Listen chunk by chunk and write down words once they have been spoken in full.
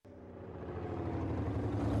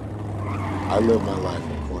I live my life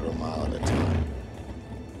a quarter mile at a time.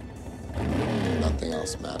 Nothing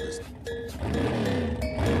else matters.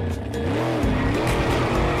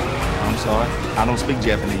 I'm sorry, I don't speak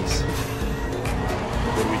Japanese.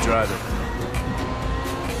 What are we driving?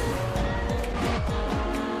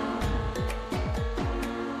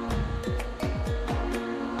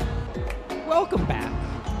 Welcome back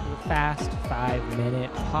to the Fast 5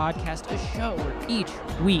 Minute Podcast, a show where each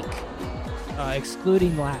week,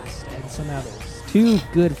 excluding last and some others, two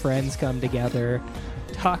good friends come together,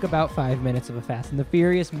 talk about 5 minutes of a Fast and the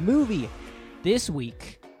Furious movie. This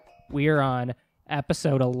week, we are on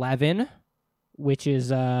episode 11, which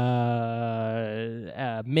is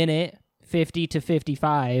a minute 50 to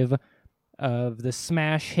 55 of the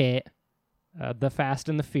smash hit, The Fast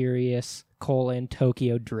and the Furious,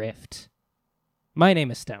 Tokyo Drift. My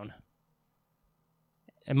name is Stone.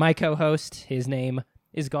 And my co-host, his name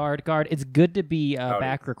is Guard. Guard, it's good to be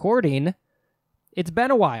back recording. It's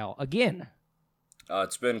been a while, again.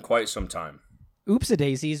 It's been quite some time.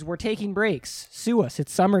 Oops-a-daisies, we're taking breaks. Sue us,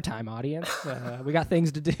 it's summertime, audience. We got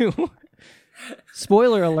things to do.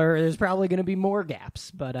 Spoiler alert, there's probably going to be more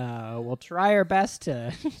gaps, but we'll try our best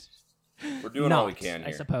to... We're doing all we can here.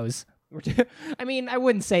 I suppose. I mean, I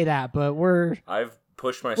wouldn't say that, but I've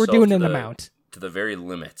pushed myself we're doing an amount. To the very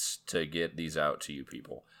limits to get these out to you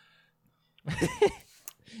people.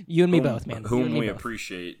 You and me both, man. Whom we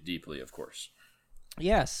appreciate deeply, of course.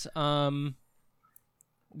 Yes. Guard,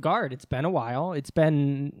 it's been a while. It's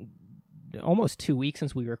been almost 2 weeks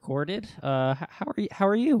since we recorded. How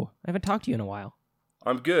are you? I haven't talked to you in a while.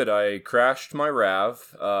 I'm good. I crashed my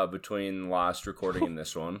RAV between last recording and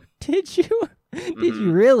this one. Did you? Did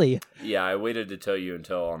you really? Yeah, I waited to tell you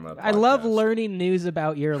until on the podcast. I love learning news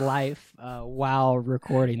about your life while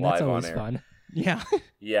recording. That's always fun. Yeah.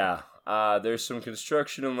 Yeah. There's some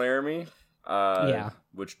construction in Laramie,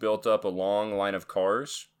 which built up a long line of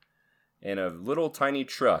cars, and a little tiny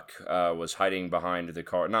truck was hiding behind the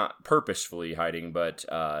car. Not purposefully hiding, but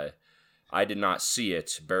I did not see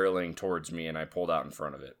it barreling towards me, and I pulled out in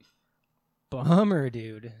front of it. Bummer,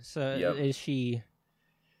 dude. So yep. Is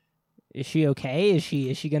she okay? Is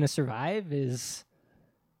she gonna survive? Is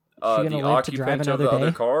she gonna the live to drive occupant another of the day?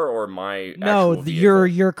 other car or my No, actual vehicle?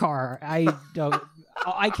 your car. I don't.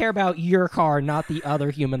 I care about your car, not the other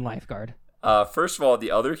human lifeguard. First of all, the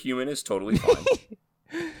other human is totally fine,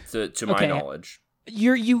 to my knowledge.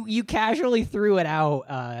 You casually threw it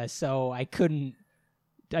out, so I couldn't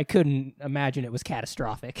imagine it was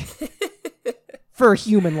catastrophic. For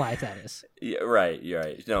human life, that is. Yeah, right. You're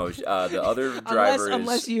right. No, the other driver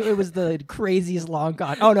unless it was the craziest long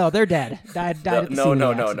gone. Oh no, they're dead. Died at the scene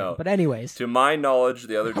of the accident. But anyways, to my knowledge,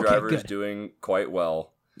 the other driver is doing quite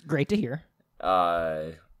well. Great to hear.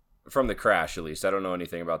 From the crash, at least. I don't know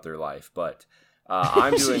anything about their life, but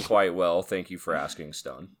I'm doing quite well. Thank you for asking,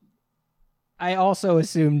 Stone. I also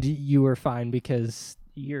assumed you were fine because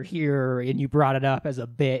you're here and you brought it up as a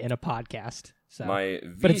bit in a podcast. So. My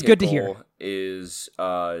vehicle but it's good to hear. Is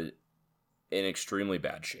in extremely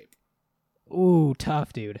bad shape. Ooh,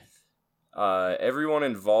 tough, dude. Everyone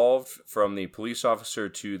involved, from the police officer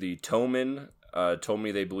to the towman, told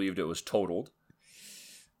me they believed it was totaled.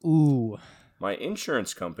 Ooh. My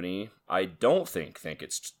insurance company, I don't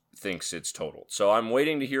thinks it's totaled. So I'm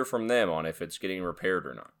waiting to hear from them on if it's getting repaired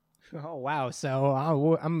or not. Oh wow! So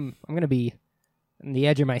I'm gonna be on the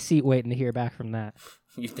edge of my seat waiting to hear back from that.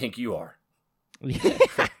 You think you are?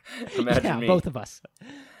 Imagine me. Both of us.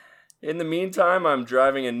 In the meantime, I'm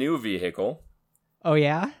driving a new vehicle. Oh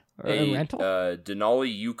yeah, a rental.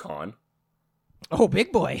 Denali Yukon. Oh,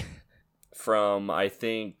 big boy. From I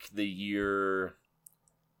think the year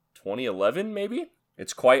 2011, maybe.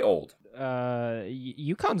 It's quite old.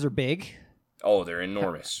 Yukons are big. Oh, they're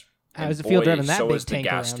enormous. How does it feel driving that so big is the tank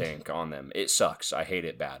gas around? tank on them. It sucks. I hate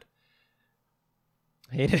it bad.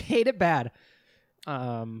 Hate it bad.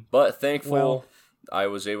 But thankful I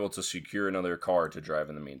was able to secure another car to drive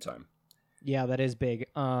in the meantime. Yeah, that is big.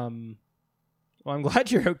 Well, I'm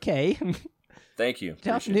glad you're okay. Thank you.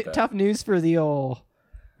 Tough news for the old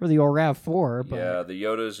RAV4. But... Yeah, the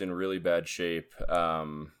Yoda's in really bad shape.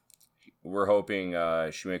 We're hoping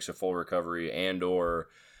she makes a full recovery and or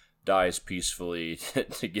dies peacefully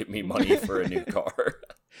to get me money for a new car.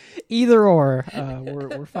 Either or,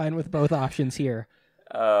 we're fine with both options here.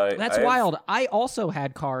 That's wild. I also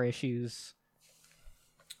had car issues.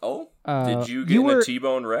 Oh, did you get in a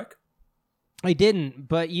T-bone wreck? I didn't,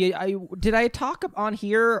 but did I talk on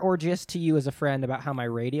here or just to you as a friend about how my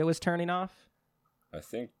radio was turning off? I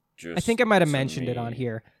think I might have mentioned it on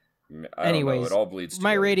here. Anyways, it all bleeds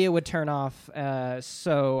my together. radio would turn off,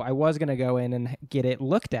 so I was going to go in and get it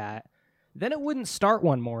looked at. Then it wouldn't start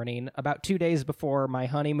one morning about 2 days before my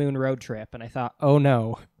honeymoon road trip, and I thought, oh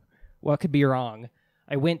no, what could be wrong?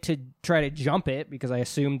 I went to try to jump it because I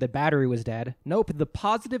assumed the battery was dead. Nope, the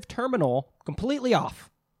positive terminal completely off.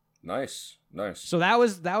 Nice. So that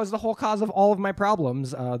was the whole cause of all of my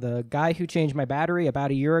problems. The guy who changed my battery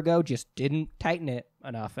about a year ago just didn't tighten it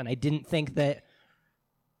enough, and I didn't think to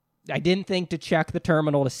check the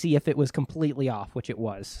terminal to see if it was completely off, which it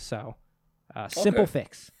was. So, simple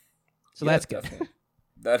fix. So yeah,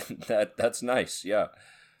 that's good. That's nice. Yeah.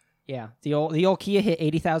 Yeah. The old Kia hit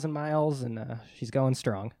 80,000 miles, and she's going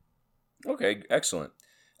strong. Okay, excellent.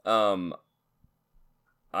 I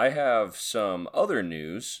have some other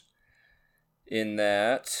news in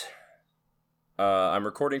that I'm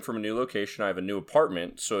recording from a new location. I have a new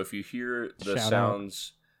apartment, so if you hear the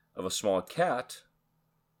sounds of a small cat,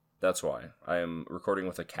 that's why. I am recording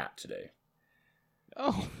with a cat today.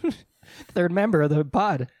 Oh, third member of the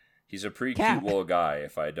pod. He's a pretty cute little guy,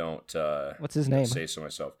 if I don't what's his name? Say so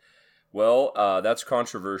myself. Well, that's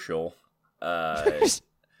controversial.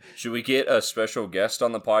 Should we get a special guest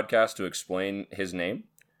on the podcast to explain his name?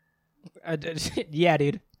 Yeah,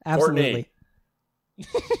 dude. Absolutely.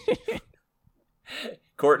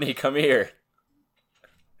 Courtney, come here.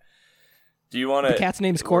 Do you want to? The cat's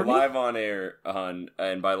name's Courtney. We're live on air,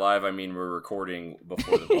 and by live I mean we're recording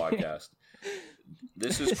before the podcast.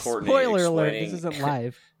 This is Courtney. Spoiler alert! This isn't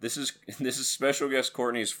live. This is special guest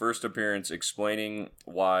Courtney's first appearance, explaining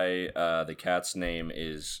why the cat's name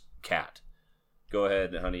is Cat. Go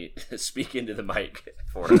ahead, honey. Speak into the mic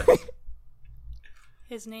for us.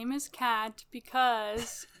 His name is Cat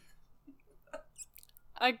because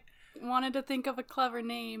I wanted to think of a clever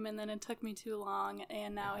name, and then it took me too long,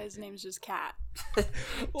 and now his name's just Cat.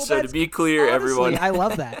 Well, so to be clear, honestly, everyone... I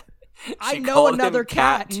love that. I know another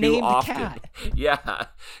cat named often. Cat. Yeah,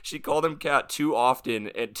 she called him Cat too often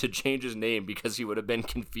to change his name because he would have been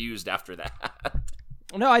confused after that.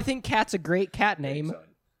 No, I think Cat's a great cat name.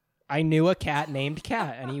 I knew a cat named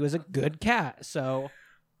Cat, and he was a good cat, so...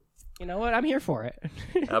 You know what? I'm here for it.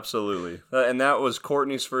 Absolutely. And that was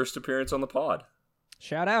Courtney's first appearance on the pod.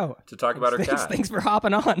 Shout out. To talk about her cat. Thanks for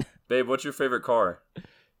hopping on. Babe, what's your favorite car?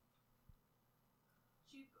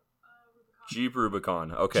 Jeep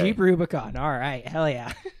Rubicon. Okay. Jeep Rubicon. All right. Hell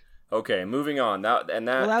yeah. Okay, moving on. That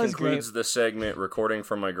concludes the segment recording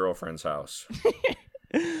from my girlfriend's house.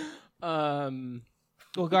 Well,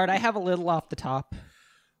 Guard, I have a little off the top.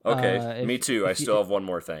 Okay, me too. I still have one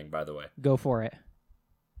more thing, by the way. Go for it.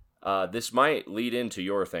 This might lead into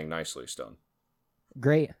your thing nicely, Stone.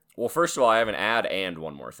 Great. Well, first of all, I have an ad and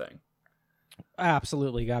one more thing.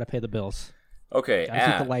 Absolutely, got to pay the bills. Okay,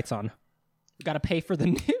 gotta keep the lights on. Got to pay for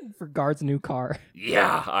for Guard's new car.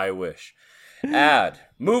 Yeah, I wish. Ad.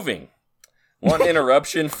 Moving. Want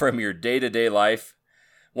interruption from your day-to-day life?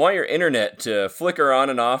 Want your internet to flicker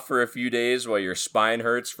on and off for a few days while your spine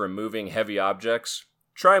hurts from moving heavy objects?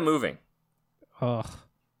 Try moving. Ugh.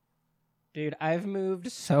 Dude, I've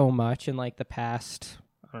moved so much in like the past,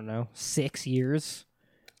 6 years.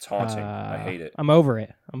 It's haunting. I hate it. I'm over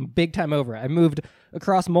it. I'm big time over it. I moved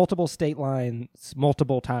across multiple state lines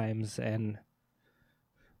multiple times, and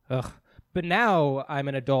but now I'm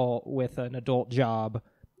an adult with an adult job,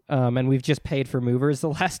 and we've just paid for movers the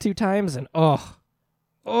last 2 times, and what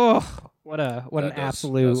an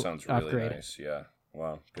absolute that sounds really upgrade. Nice. Yeah.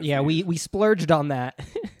 Wow. Yeah, we splurged on that.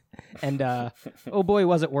 And, oh boy,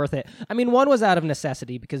 was it worth it. I mean, one was out of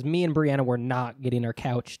necessity because me and Brianna were not getting our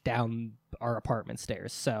couch down our apartment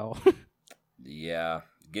stairs, so. Yeah,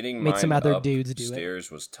 getting made some other up dudes do stairs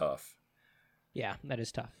was tough. Yeah, that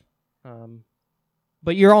is tough.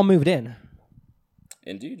 But you're all moved in.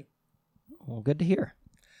 Indeed. Well, good to hear.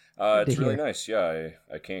 It's really nice. Yeah,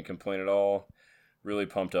 I can't complain at all. Really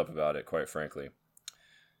pumped up about it, quite frankly.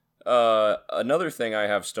 Another thing I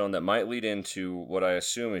have, Stone, that might lead into what I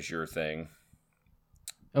assume is your thing.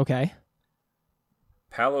 Okay.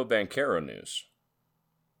 Paolo Banchero news.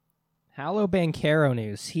 Paolo Banchero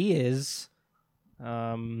news. He is,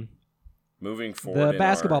 moving forward. The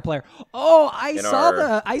basketball player. Oh, I saw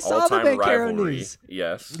the Banchero rivalry. news.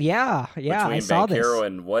 Yes. Yeah. I saw this. Between Banchero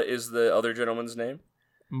and what is the other gentleman's name?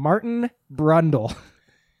 Martin Brundle.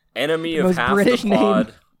 Enemy of half British the pod.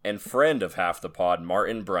 Name. And friend of half the pod,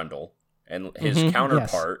 Martin Brundle, and his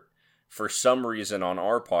counterpart, for some reason on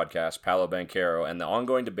our podcast, Paolo Banchero, and the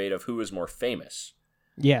ongoing debate of who is more famous.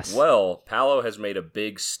 Yes. Well, Paolo has made a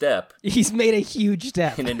big step. He's made a huge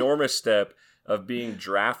step. An enormous step of being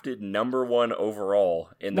drafted number 1 overall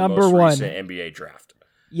in the most recent NBA draft.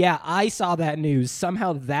 Yeah, I saw that news.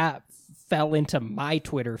 Somehow that fell into my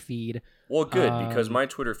Twitter feed. Well, good, because my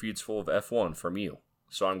Twitter feed's full of F1 from you.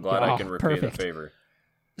 So I'm glad I can repay the favor.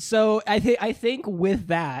 So I think with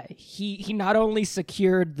that, he not only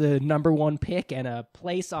secured the number 1 pick and a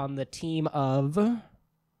place on the team of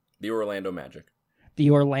the Orlando Magic.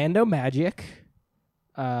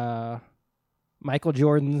 Michael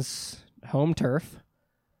Jordan's home turf.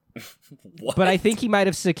 What? But I think he might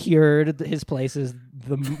have secured his place as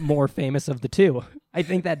the more famous of the two. I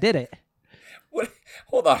think that did it. What?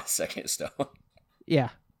 Hold on a second, Stone. Yeah.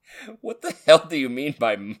 What the hell do you mean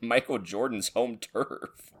by Michael Jordan's home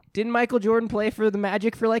turf? Didn't Michael Jordan play for the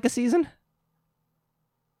Magic for like a season?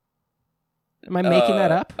 Am I making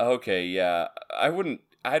that up? Okay, yeah.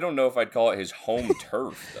 I don't know if I'd call it his home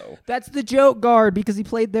turf, though. That's the joke, guard, because he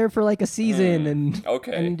played there for like a season. And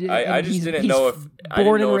okay. and I just didn't know if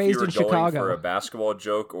born and raised you were in going Chicago for a basketball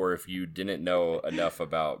joke or if you didn't know enough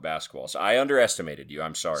about basketball. So I underestimated you.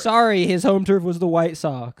 I'm sorry. Sorry, his home turf was the White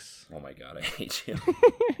Sox. Oh my God, I hate you.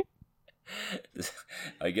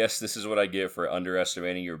 I guess this is what I get for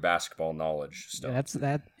underestimating your basketball knowledge. Yeah,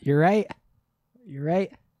 that. You're right.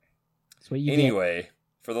 That's what you Anyway,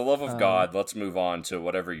 for the love of God, let's move on to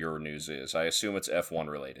whatever your news is. I assume it's F1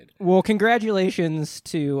 related. Well, congratulations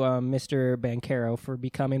to Mr. Bancaro for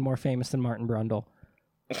becoming more famous than Martin Brundle.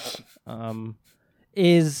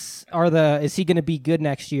 Is he going to be good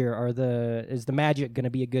next year? Is the Magic going to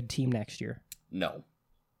be a good team next year? No.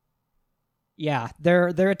 Yeah, they're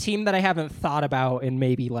a team that I haven't thought about in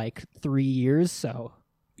maybe like 3 years. So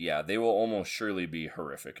yeah, they will almost surely be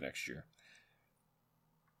horrific next year.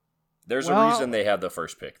 There's a reason they had the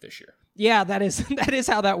first pick this year. Yeah, that is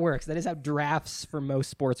how that works. That is how drafts for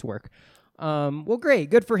most sports work. Well,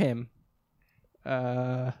 great, good for him.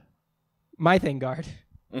 My thing, guard,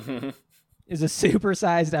 is a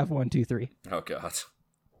supersized F123. Oh God.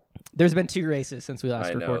 There's been 2 races since we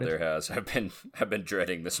last recorded. I know there has. I've been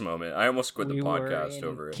dreading this moment. I almost quit the podcast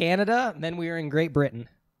over it. Canada, and then we were in Great Britain.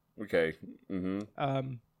 Okay.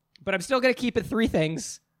 Mm-hmm. But I'm still gonna keep it 3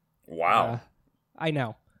 things. Wow. I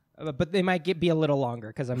know, but they might be a little longer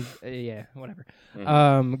because I'm whatever.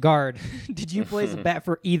 Mm-hmm. Guard, did you place a bet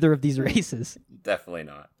for either of these races? Definitely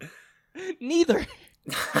not. Neither.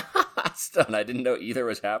 Stunned. I didn't know either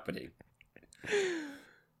was happening.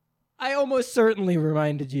 I almost certainly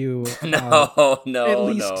reminded you. No, at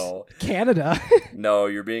least Canada. No,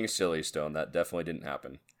 you're being silly, Stone. That definitely didn't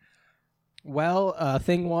happen. Well,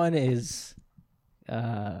 thing 1 is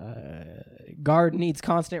guard needs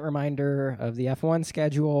constant reminder of the F1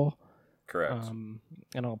 schedule. Correct.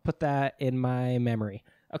 And I'll put that in my memory.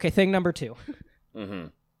 Okay, thing number 2. Mm-hmm.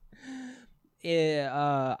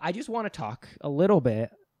 I just want to talk a little bit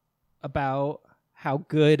about how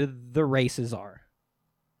good the races are.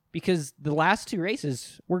 Because the last 2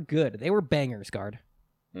 races were good. They were bangers, guard.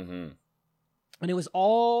 Mm-hmm. And it was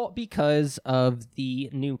all because of the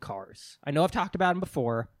new cars. I know I've talked about them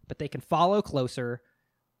before, but they can follow closer.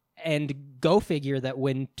 And go figure that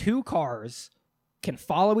when 2 cars can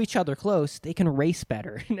follow each other close, they can race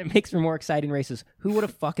better. And it makes for more exciting races. Who would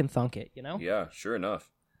have fucking thunk it, you know? Yeah, sure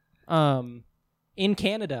enough. In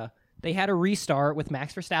Canada, they had a restart with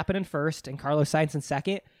Max Verstappen in first and Carlos Sainz in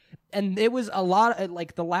second. And it was a lot of,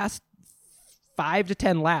 like, the last 5 to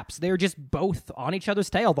 10 laps, they were just both on each other's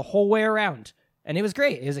tail the whole way around. And it was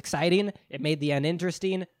great. It was exciting. It made the end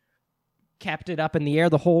interesting. Kept it up in the air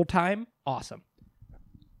the whole time. Awesome.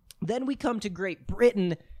 Then we come to Great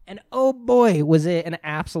Britain, and oh boy, was it an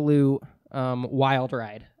absolute wild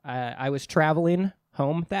ride. I was traveling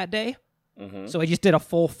home that day. Mm-hmm. So I just did a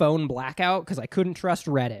full phone blackout because I couldn't trust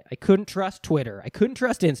Reddit. I couldn't trust Twitter. I couldn't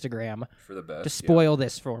trust Instagram for the best, to spoil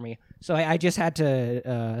this for me. So I just had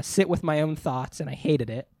to sit with my own thoughts, and I hated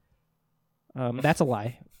it. That's a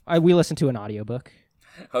lie. We listened to an audiobook.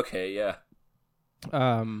 Okay, yeah.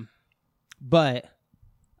 But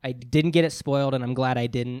I didn't get it spoiled, and I'm glad I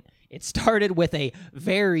didn't. It started with a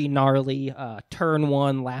very gnarly turn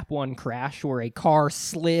 1, lap 1 crash where a car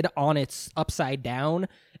slid on its upside down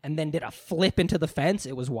and then did a flip into the fence.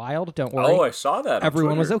 It was wild. Don't worry. Oh, I saw that.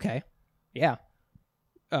 Everyone was okay. Yeah.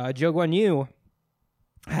 Zhou Guanyu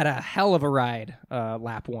had a hell of a ride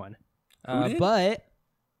lap 1. But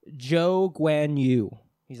Zhou Guanyu,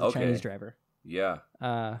 he's a Chinese driver. Yeah.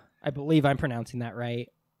 I believe I'm pronouncing that right.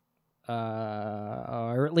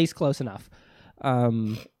 Or at least close enough.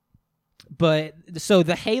 But so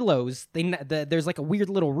the halos, there's like a weird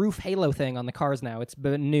little roof halo thing on the cars now. It's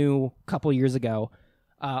been new a couple years ago.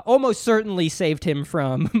 Almost certainly saved him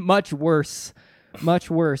from much worse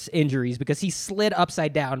injuries because he slid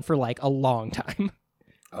upside down for like a long time.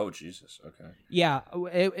 Oh, Jesus. Okay. Yeah,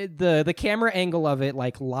 the camera angle of it,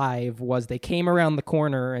 like live, was they came around the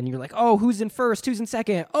corner and you're like, oh, who's in first? Who's in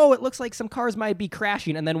second? Oh, it looks like some cars might be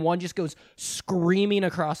crashing. And then one just goes screaming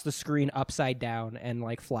across the screen upside down and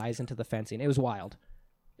like flies into the fencing. It was wild.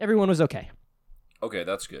 Everyone was okay. Okay,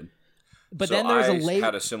 that's good. But so then there's I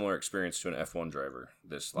had a similar experience to an F1 driver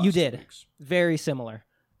this last 2 weeks. Very similar.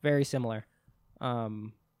 Very similar.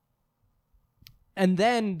 And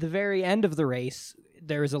then the very end of the race,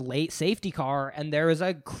 there was a late safety car, and there was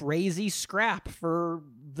a crazy scrap for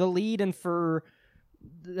the lead and for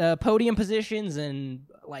the podium positions, and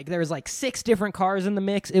like there was like 6 different cars in the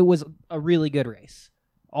mix. It was a really good race,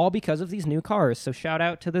 all because of these new cars. So shout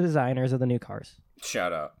out to the designers of the new cars.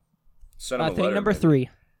 Shout out. Send them a Thing letter, number maybe. 3.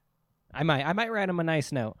 I might write him a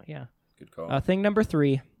nice note. Yeah. Good call. Thing number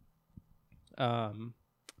 3.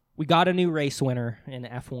 We got a new race winner in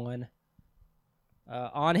F1.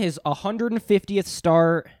 On his 150th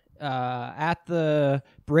start at the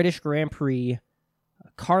British Grand Prix,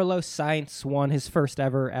 Carlos Sainz won his first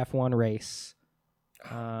ever F1 race.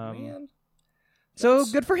 Man. So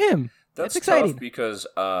good for him. That's exciting. Tough because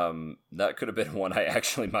that could have been one I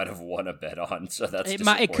actually might have won a bet on. So that's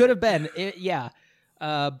it could have been. Yeah.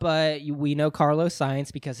 But we know Carlos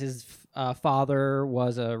Sainz because his father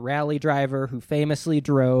was a rally driver who famously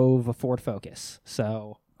drove a Ford Focus.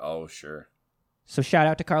 So. Oh, sure. So shout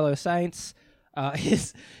out to Carlos Sainz.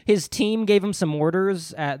 His team gave him some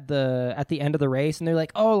orders at the end of the race, and they're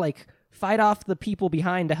like, "Oh, like fight off the people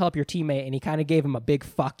behind to help your teammate." And he kind of gave him a big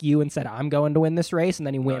fuck you and said, "I'm going to win this race." And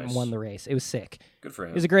then he went and won the race. It was sick. Good for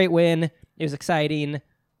him. It was a great win. It was exciting,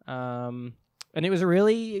 and it was a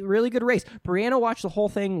really, really good race. Brianna watched the whole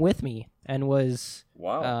thing with me and was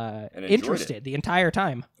and interested the entire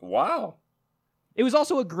time. Wow. It was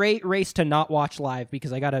also a great race to not watch live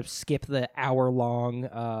because I got to skip the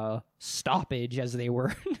hour-long stoppage as they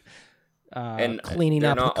were cleaning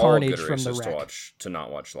up the carnage from the wreck. To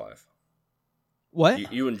not watch live.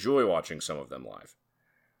 What? You enjoy watching some of them live.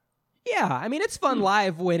 Yeah, I mean, it's fun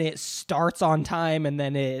live when it starts on time and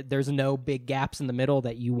then there's no big gaps in the middle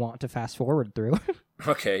that you want to fast forward through.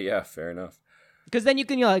 Okay, yeah, fair enough. Because then you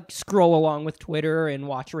can like scroll along with Twitter and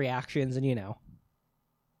watch reactions and,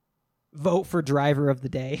 vote for driver of the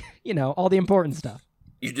day. All the important stuff.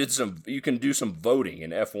 You can do some voting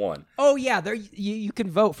in F1. Oh, yeah, you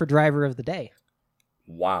can vote for driver of the day.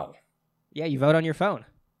 Wow. Yeah, you vote on your phone.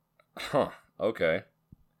 Huh, okay.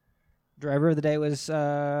 Driver of the day was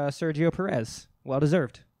Sergio Perez. Well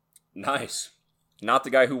deserved. Nice. Not the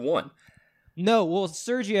guy who won. No, well,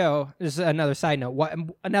 Sergio, this is another side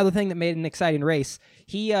note. Another thing that made an exciting race,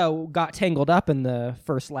 he got tangled up in the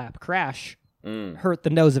first lap crash, hurt the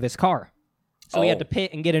nose of his car. So he had to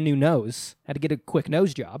pit and get a new nose. Had to get a quick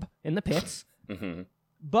nose job in the pits. Mm-hmm.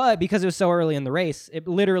 But because it was so early in the race, it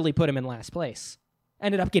literally put him in last place.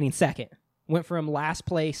 Ended up getting second. Went from last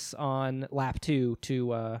place on lap 2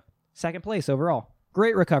 to second place overall.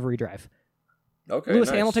 Great recovery drive. Okay, Lewis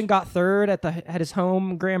nice. Hamilton got third at his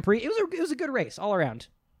home Grand Prix. It was a good race all around.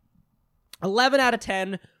 11 out of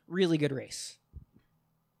 10, really good race.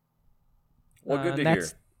 Well, good to hear.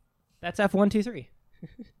 That's F123.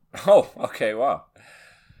 Oh, okay, wow.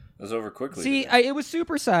 It was over quickly. See, it was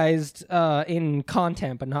supersized in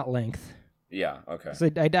content, but not length. Yeah, okay. So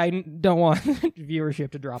I don't want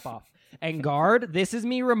viewership to drop off. And guard, this is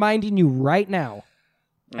me reminding you right now,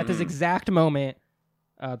 at this exact moment,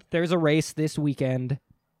 there's a race this weekend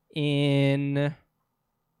in...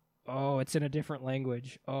 Oh, it's in a different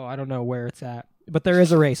language. Oh, I don't know where it's at. But there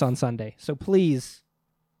is a race on Sunday. So please,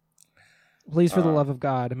 for the love of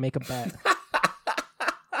God, make a bet.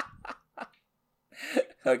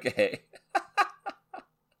 Okay.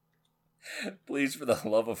 Please, for the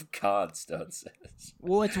love of God, Stone says.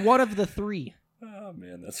 Well, it's one of the 3. Oh,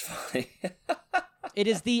 man, that's funny. It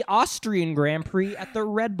is the Austrian Grand Prix at the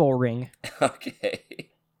Red Bull Ring. Okay.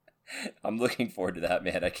 I'm looking forward to that,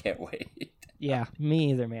 man. I can't wait. Yeah,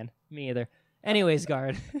 me either, man. Me either. Anyways,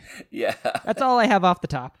 guard. Yeah. That's all I have off the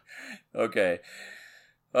top. Okay.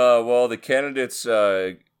 Well, the candidates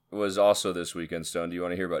was also this weekend, Stone. Do you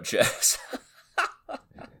want to hear about Jess?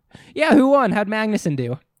 Yeah, who won? How'd Magnussen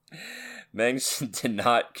do? Magnussen did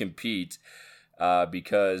not compete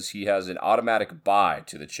because he has an automatic bye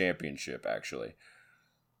to the championship, actually.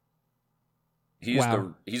 He's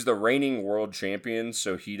the reigning world champion,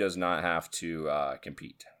 so he does not have to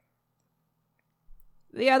compete.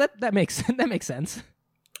 Yeah, that makes sense.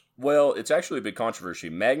 Well, it's actually a big controversy.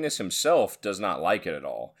 Magnus himself does not like it at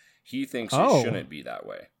all. He thinks it shouldn't be that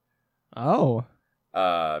way. Oh.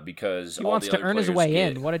 Because he wants to earn his way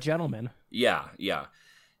in. What a gentleman. Yeah.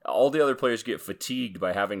 all the other players get fatigued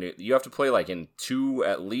by having to. You have to play like in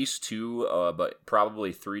at least two, but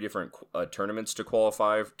probably 3 different tournaments to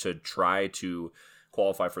qualify to try to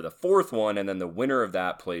qualify for the 4th one, and then the winner of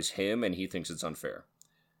that plays him, and he thinks it's unfair.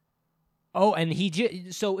 Oh, and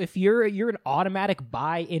so if you're an automatic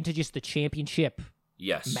buy into just the championship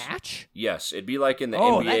match? Yes, it'd be like in the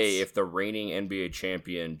NBA if the reigning NBA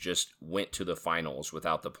champion just went to the finals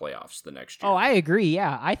without the playoffs the next year. Oh, I agree,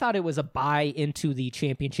 yeah. I thought it was a buy into the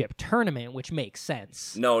championship tournament, which makes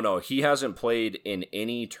sense. No, he hasn't played in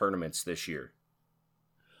any tournaments this year.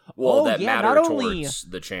 Well, matter towards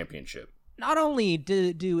the championship. Not only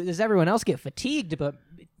does everyone else get fatigued, but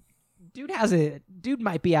dude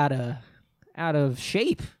might be out of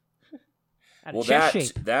shape.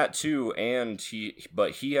 That too, and he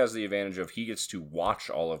has the advantage of he gets to watch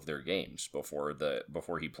all of their games before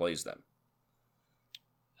he plays them.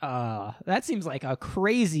 That seems like a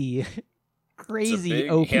crazy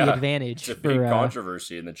OP advantage. It's a big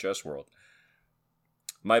controversy in the chess world.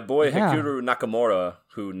 My boy Hikaru Nakamura,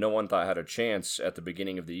 who no one thought had a chance at the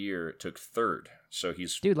beginning of the year, took 3rd. So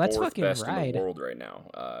he's 4th best in the world right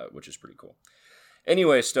now, which is pretty cool.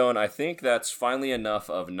 Anyway, Stone, I think that's finally enough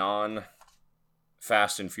of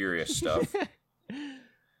non-Fast and Furious stuff.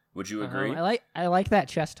 Would you agree? I like that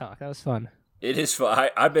chess talk. That was fun. It is fun.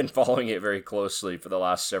 I've been following it very closely for the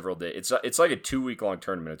last several days. It's like a 2-week-long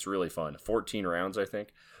tournament. It's really fun. 14 rounds, I think.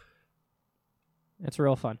 It's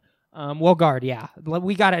real fun. Well, Guard, yeah.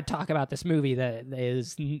 We got to talk about this movie that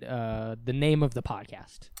is the name of the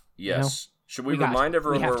podcast. Yes. You know? Should we remind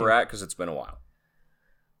everyone where we're at? Because it's been a while.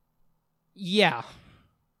 Yeah.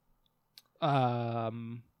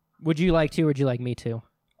 Would you like to, or would you like me to?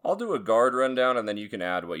 I'll do a Guard rundown, and then you can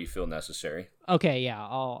add what you feel necessary. Okay, yeah.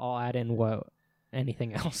 I'll add in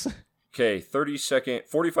anything else. Okay,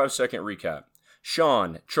 45-second recap.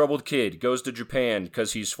 Sean, troubled kid, goes to Japan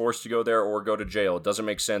because he's forced to go there or go to jail. Doesn't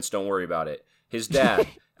make sense. Don't worry about it. His dad,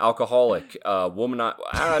 alcoholic,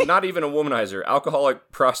 not even a womanizer,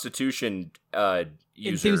 alcoholic prostitution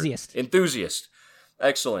user. Enthusiast.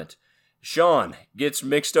 Excellent. Sean gets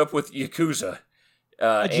mixed up with Yakuza.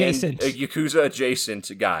 Adjacent. And a Yakuza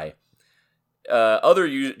adjacent guy. Other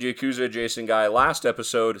Yakuza adjacent guy last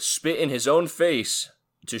episode spit in his own face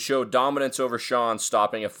to show dominance over Sean,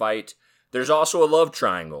 stopping a fight. There's also a love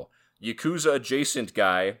triangle. Yakuza adjacent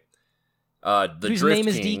guy, whose name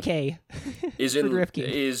is DK, is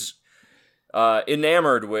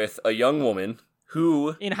enamored with a young woman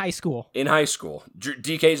who in high school.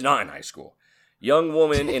 DK's not in high school. Young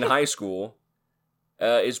woman in high school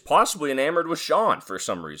is possibly enamored with Sean for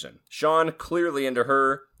some reason. Sean clearly into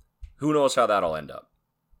her. Who knows how that'll end up?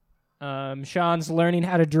 Sean's learning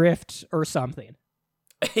how to drift or something.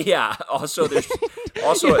 Yeah. Also, there's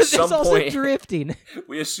at some point drifting.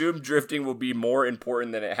 We assume drifting will be more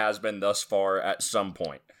important than it has been thus far at some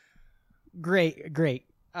point. Great.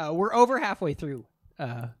 We're over halfway through.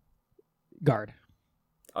 Guard.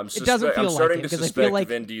 I'm starting to suspect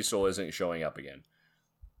Vin Diesel isn't showing up again.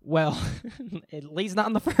 Well, at least not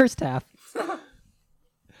in the first half.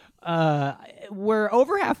 We're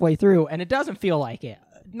over halfway through, and it doesn't feel like it.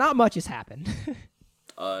 Not much has happened.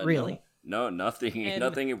 Really. No,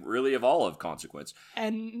 nothing really of all of consequence.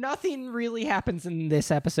 And nothing really happens in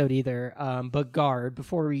this episode either. But Guard,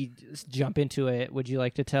 before we jump into it, would you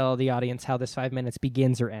like to tell the audience how this 5 minutes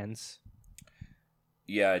begins or ends?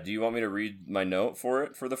 Yeah, do you want me to read my note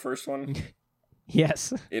for the first one?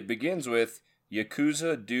 Yes. It begins with,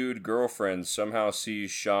 Yakuza dude girlfriend somehow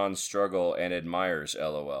sees Sean struggle and admires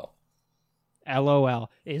LOL.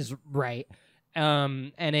 LOL is right.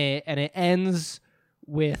 And it ends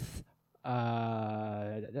with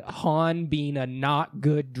Han being a not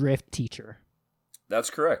good drift teacher. That's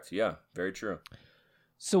correct. Yeah, very true.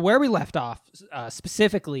 So where we left off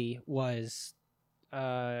specifically was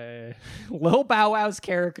Lil Bow Wow's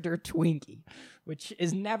character Twinkie, which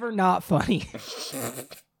is never not funny.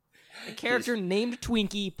 A character named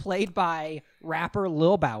Twinkie, played by rapper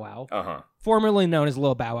Lil Bow Wow, formerly known as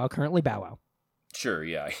Lil Bow Wow, currently Bow Wow. Sure,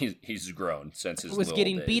 yeah, he's grown since his was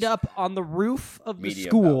getting days. Beat up on the roof of the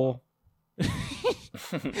school.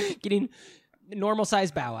 Getting normal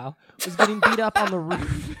sized Bow Wow was getting beat up on the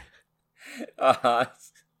roof.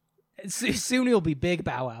 Soon he'll be Big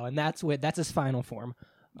Bow Wow, and that's his final form.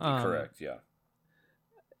 Correct, yeah.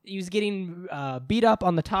 He was getting beat up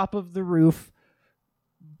on the top of the roof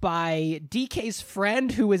by DK's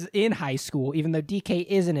friend who was in high school, even though DK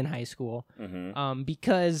isn't in high school,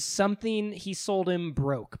 because something he sold him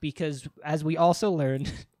broke. Because as we also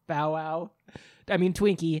learned,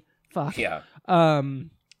 Twinkie,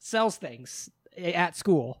 sells things at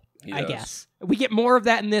school, I guess. We get more of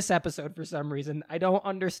that in this episode for some reason. I don't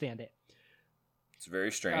understand it. It's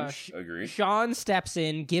very strange. Agreed. Sean steps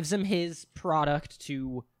in, gives him his product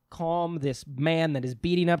to calm this man that is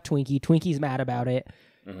beating up Twinkie. Twinkie's mad about it,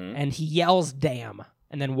 and he yells, "Damn,"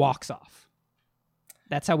 and then walks off.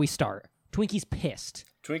 That's how we start. Twinkie's pissed.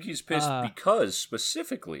 Because,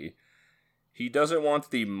 specifically, he doesn't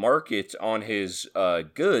want the market on his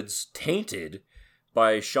goods tainted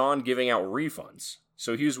by Sean giving out refunds.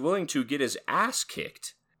 So he was willing to get his ass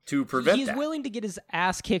kicked to prevent that. He's willing to get his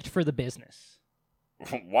ass kicked for the business.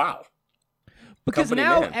 Wow. Because Company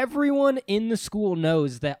now man. everyone in the school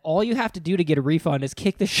knows that all you have to do to get a refund is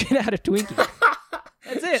kick the shit out of Twinkie.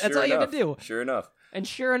 That's it. That's all you have to do. Sure enough. And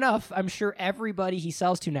sure enough, I'm sure everybody he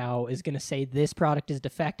sells to now is going to say this product is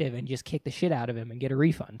defective and just kick the shit out of him and get a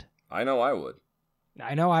refund. I know I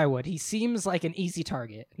would. He seems like an easy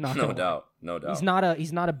target. No doubt. He's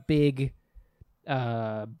not a big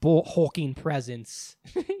hulking presence,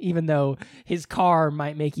 even though his car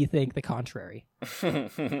might make you think the contrary.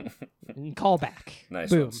 Call back. Nice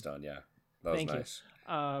Boom. one, Stun. Yeah, that was Thank nice.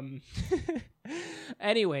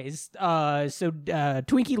 Anyways, so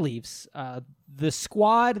Twinkie leaves. The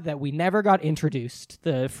squad that we never got introduced,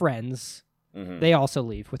 the friends, they also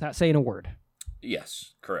leave without saying a word.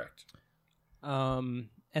 Yes, correct. And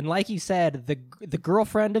like you said, the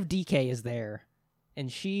girlfriend of DK is there,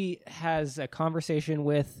 and she has a conversation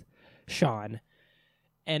with Sean.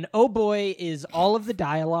 And oh boy, is all of the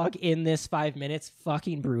dialogue in this 5 minutes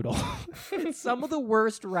fucking brutal. It's some of the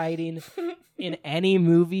worst writing in any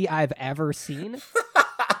movie I've ever seen.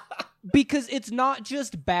 Because it's not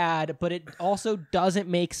just bad, but it also doesn't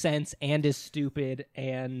make sense and is stupid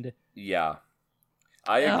and... Yeah.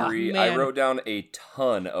 I agree. I wrote down a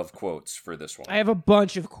ton of quotes for this one. I have a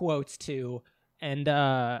bunch of quotes too. And,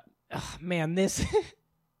 man, this...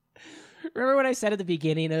 Remember when I said at the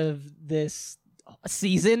beginning of this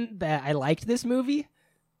season that I liked this movie?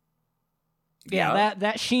 Yeah,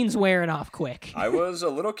 that sheen's wearing off quick. I was a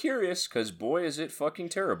little curious, because boy, is it fucking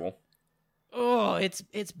terrible. Oh, it's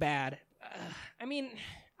bad. I mean,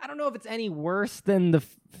 I don't know if it's any worse than the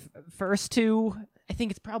first two. I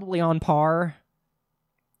think it's probably on par,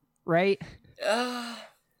 right?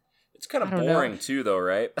 It's kind of boring too, though,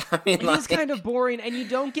 right? I mean, it is kind of boring, and you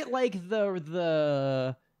don't get like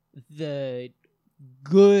the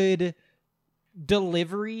good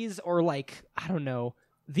deliveries or like, I don't know,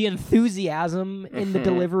 the enthusiasm in the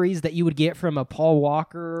deliveries that you would get from a Paul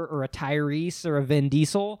Walker or a Tyrese or a Vin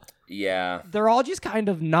Diesel. Yeah. They're all just kind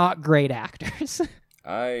of not great actors.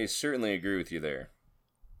 I certainly agree with you there.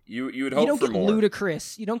 You would hope for more.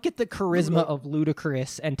 Ludacris. You don't get the charisma of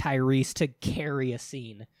Ludacris and Tyrese to carry a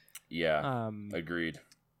scene. Yeah, agreed.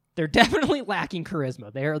 They're definitely lacking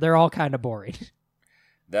charisma. They're all kind of boring.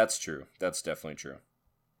 That's true. That's definitely true.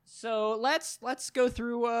 So let's go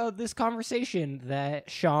through this conversation that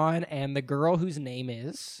Sean and the girl whose name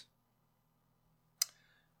is...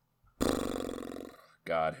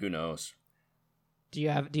 God, who knows? Do you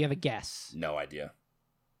have a guess? No idea.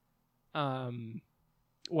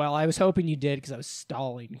 Well, I was hoping you did because I was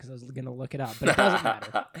stalling because I was going to look it up, but it doesn't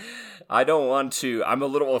matter. I don't want to. I'm a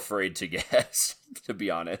little afraid to guess, to be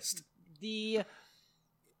honest. The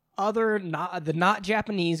other not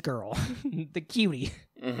Japanese girl, the cutie,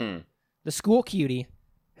 the school cutie,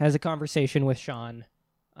 has a conversation with Sean,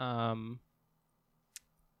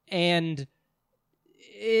 and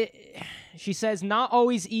she says, "Not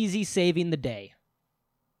always easy saving the day."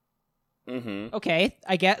 Okay,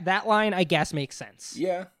 I get that line. I guess makes sense.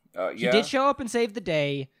 Yeah, He did show up and save the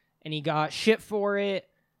day, and he got shit for it.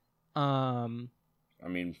 I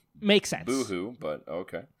mean, makes sense. Boo-hoo, but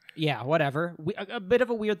okay. Yeah, whatever. A bit of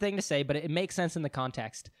a weird thing to say, but it makes sense in the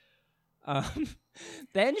context.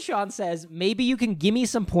 Then Sean says, "Maybe you can give me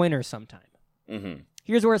some pointers sometime."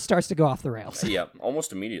 Here's where it starts to go off the rails. Yeah,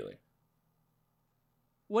 almost immediately.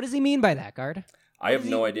 What does he mean by that, Guard? I have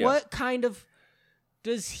no idea. What kind of...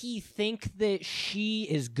 Does he think that she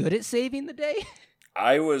is good at saving the day?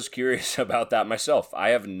 I was curious about that myself. I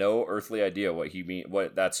have no earthly idea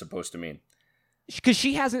what that's supposed to mean. Because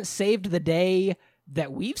she hasn't saved the day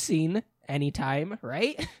that we've seen anytime,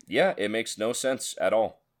 right? Yeah, it makes no sense at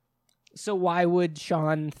all. So why would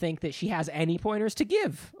Sean think that she has any pointers to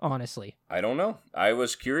give, honestly? I don't know. I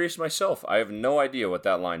was curious myself. I have no idea what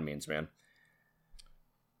that line means, man.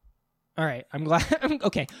 All right, I'm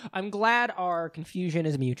glad our confusion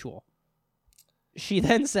is mutual. She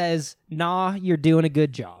then says, "Nah, you're doing a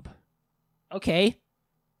good job." Okay,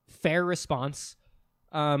 fair response.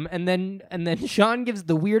 And then Sean gives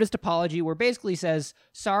the weirdest apology where basically says,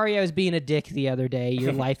 "Sorry, I was being a dick the other day.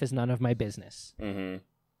 Your life is none of my business."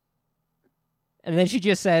 And then she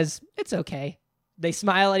just says, it's okay. They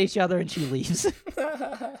smile at each other and she leaves.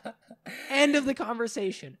 End of the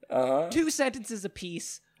conversation. 2 sentences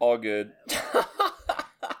apiece. All good.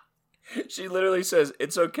 She literally says,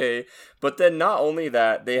 it's okay. But then not only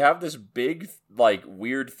that, they have this big, like,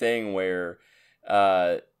 weird thing where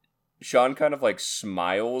Sean kind of, like,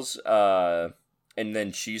 smiles, and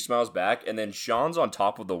then she smiles back, and then Sean's on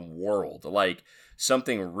top of the world. Like,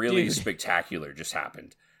 something really spectacular just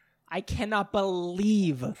happened. I cannot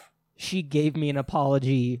believe she gave me an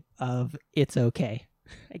apology of it's okay.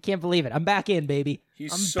 I can't believe it. I'm back in, baby.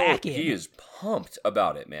 Back in. He is pumped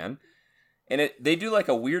about it, man. And they do like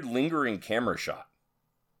a weird lingering camera shot.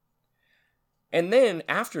 And then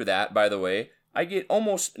after that, by the way, I get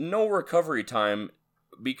almost no recovery time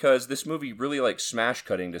because this movie really likes smash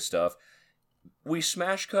cutting to stuff. We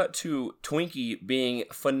smash cut to Twinkie being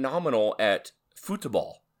phenomenal at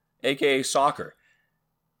football, aka soccer.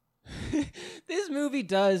 This movie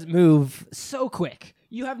does move so quick.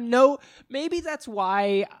 You have maybe that's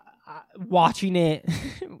why watching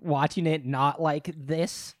it not like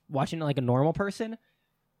this, watching it like a normal person,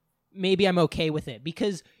 maybe I'm okay with it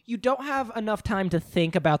because you don't have enough time to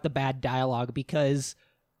think about the bad dialogue because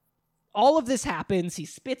all of this happens. He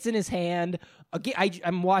spits in his hand. Again,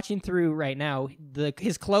 I'm watching through right now.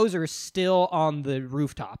 His clothes are still on the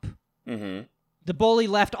rooftop. Mm-hmm. The bully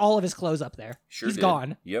left all of his clothes up there. He's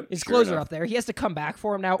gone. Yep. His clothes are up there. He has to come back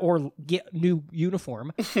for him now or get new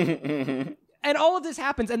uniform. And all of this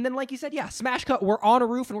happens. And then, like you said, yeah, smash cut. We're on a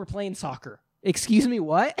roof and we're playing soccer. Excuse me,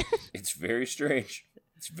 what? It's very strange.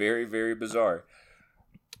 It's very, very bizarre.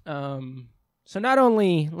 So not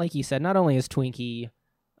only, like you said, not only is Twinkie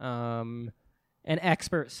an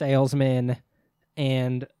expert salesman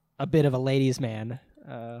and a bit of a ladies' man,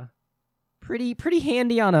 pretty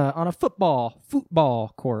handy on a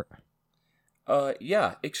football court.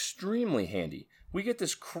 Yeah, extremely handy. We get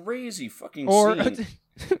this crazy fucking scene.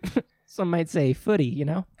 Some might say footy, you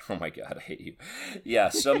know? Oh my god, I hate you. Yeah,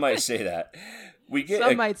 some might say that.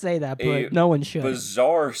 Some might say that, but no one should.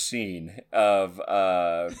 Bizarre scene of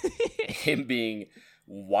him being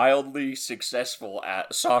wildly successful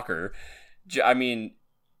at soccer. I mean,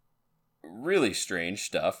 really strange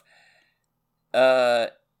stuff.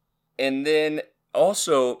 And then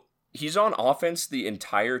also, he's on offense the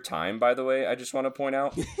entire time, by the way, I just want to point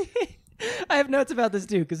out. I have notes about this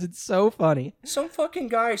too, because it's so funny. Some fucking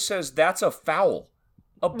guy says that's a foul.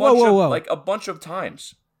 Whoa. Like a bunch of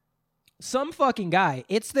times. Some fucking guy.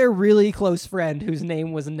 It's their really close friend whose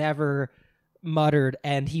name was never muttered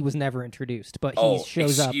and he was never introduced, but he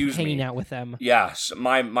shows up hanging out with them. Yeah,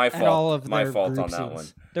 my fault. All of my their fault group on that scenes. one.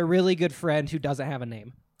 Their really good friend who doesn't have a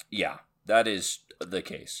name. Yeah, that is the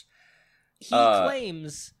case. He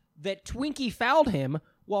claims that Twinkie fouled him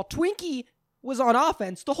while Twinkie was on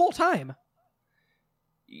offense the whole time.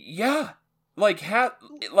 Yeah, like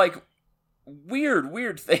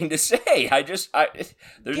weird thing to say. There's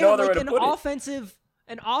no other way to put it.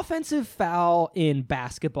 An offensive foul in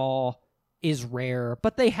basketball is rare,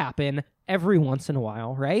 but they happen every once in a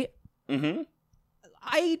while, right? Mm-hmm.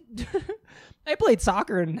 I played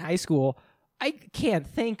soccer in high school. I can't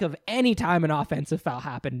think of any time an offensive foul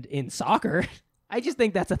happened in soccer. I just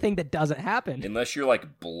think that's a thing that doesn't happen. Unless you're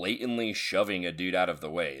like blatantly shoving a dude out of the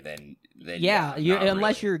way, then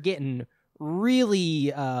unless you're getting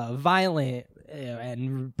really violent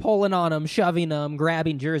and pulling on them, shoving them,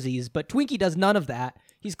 grabbing jerseys. But Twinkie does none of that.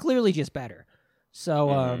 He's clearly just better.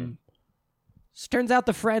 So, turns out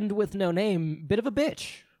the friend with no name, bit of a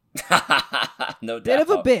bitch. No doubt. Bit of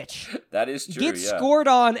a bitch. That is true. Gets scored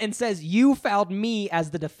on and says, "You fouled me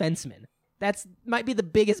as the defenseman." That's might be the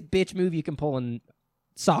biggest bitch move you can pull in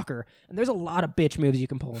soccer. And there's a lot of bitch moves you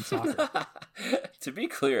can pull in soccer. To be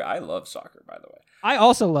clear, I love soccer, by the way. I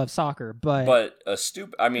also love soccer, but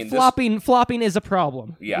flopping is a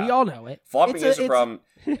problem. Yeah. We all know it. Flopping is a problem.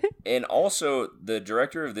 And also, the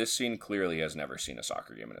director of this scene clearly has never seen a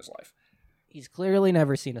soccer game in his life. He's clearly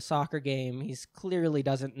never seen a soccer game. He's clearly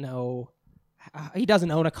doesn't know. He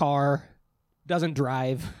doesn't own a car. Doesn't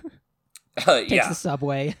drive. Takes the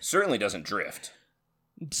subway. Certainly doesn't drift.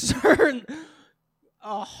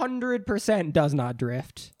 100% does not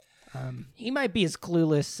drift. He might be as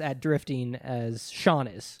clueless at drifting as Sean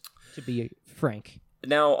is, to be frank.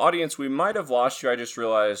 Now, audience, we might have lost you, I just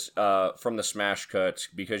realized, from the smash cut,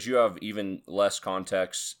 because you have even less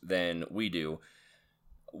context than we do.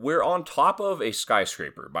 We're on top of a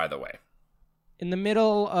skyscraper, by the way. In the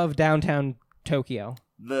middle of downtown Tokyo.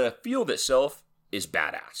 The field itself is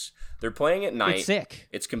badass. They're playing at night. It's sick.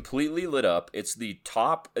 It's completely lit up. It's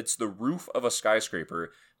the roof of a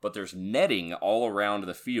skyscraper, but there's netting all around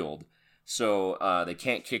the field, so they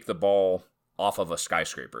can't kick the ball off of a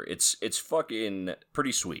skyscraper. It's fucking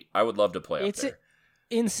pretty sweet. I would love to play up there.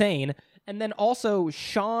 Insane. And then also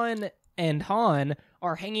Sean and Han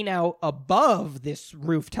are hanging out above this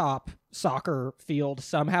rooftop soccer field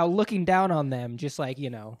somehow, looking down on them, just like,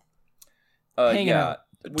 hanging out.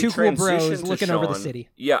 Two cool bros looking over the city.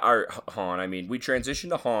 Yeah, Han. I mean, we transitioned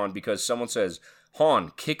to Han because someone says,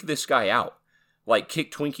 Han, kick this guy out. Like,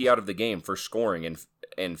 kick Twinkie out of the game for scoring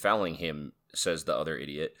and fouling him, says the other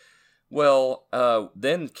idiot. Well,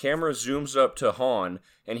 then camera zooms up to Han,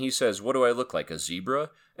 and he says, what do I look like, a zebra?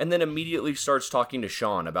 And then immediately starts talking to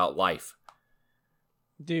Sean about life.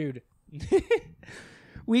 Dude.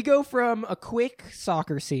 We go from a quick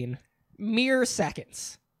soccer scene, mere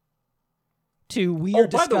seconds, to weird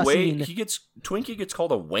discussing... by the way, Twinkie gets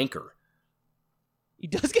called a wanker. He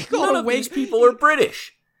does get called a wanker. None of these people are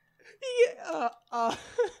British.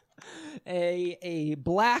 A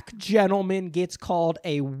black gentleman gets called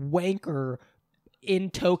a wanker in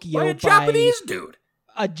Tokyo by a Japanese dude.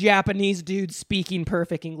 A Japanese dude speaking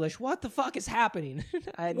perfect English. What the fuck is happening?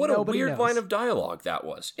 What a weird line of dialogue that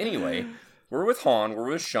was. Anyway, we're with Han, we're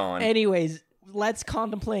with Sean. Anyways, let's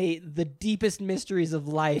contemplate the deepest mysteries of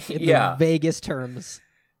life in the vaguest terms.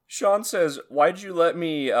 Sean says, why'd you let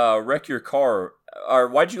me wreck your car? Or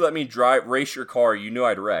why'd you let me race your car? You knew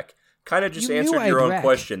I'd wreck. Kind of just answered your own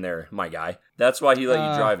question there, my guy. That's why he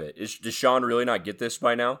let you drive it. Does Sean really not get this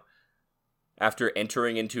by now? After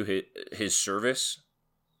entering into his service?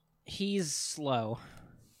 He's slow.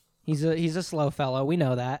 He's a slow fellow. We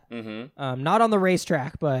know that. Mm-hmm. Not on the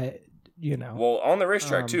racetrack, but, Well, on the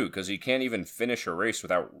racetrack, too, because he can't even finish a race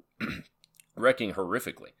without wrecking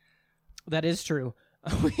horrifically. That is true.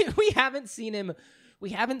 We haven't seen him...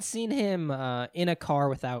 in a car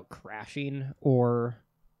without crashing, or...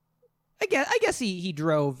 I guess he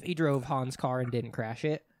drove Han's car and didn't crash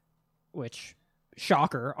it, which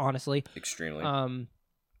shocker, honestly. Extremely.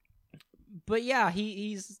 But yeah,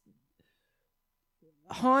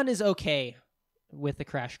 Han is okay with the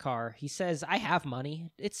crash car. He says, "I have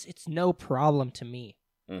money. It's no problem to me."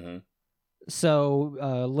 Mm-hmm. So,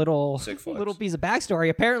 little piece of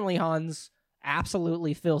backstory. Apparently, Han's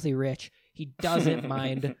absolutely filthy rich. He doesn't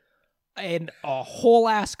mind a whole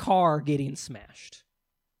ass car getting smashed.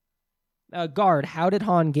 Guard, how did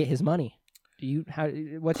Han get his money?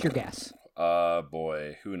 What's your guess?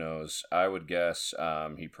 Boy, who knows? I would guess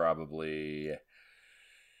he probably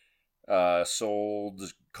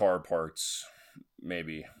sold car parts,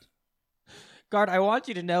 maybe. Guard, I want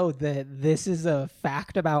you to know that this is a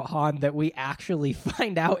fact about Han that we actually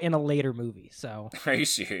find out in a later movie. So, are you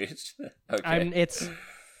serious? Okay.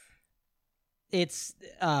 It's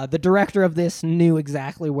the director of this knew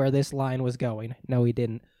exactly where this line was going. No, he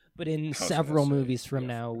didn't. But in several movies from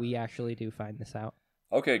now, we actually do find this out.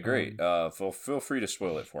 Okay, great. Feel free to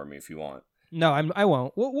spoil it for me if you want. No, I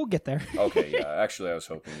won't. We'll get there. Okay, yeah. Actually, I was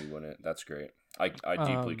hoping you wouldn't. That's great. I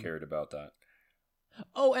deeply cared about that.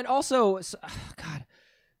 Oh, and also, God,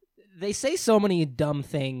 they say so many dumb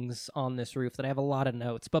things on this roof that I have a lot of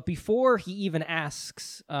notes. But before he even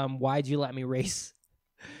asks, why'd you let me race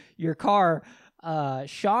your car,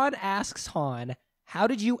 Sean asks Han, how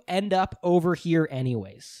did you end up over here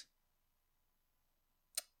anyways?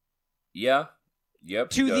 Yeah. Yep.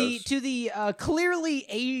 To the clearly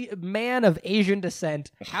a man of Asian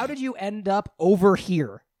descent, how did you end up over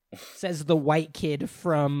here? Says the white kid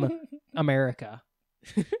from America.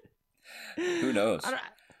 Who knows?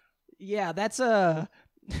 Yeah, that's a...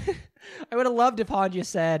 I would have loved if Han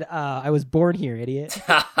just said, I was born here, idiot.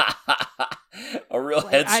 A real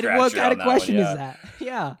head scratcher. What kind of question is that?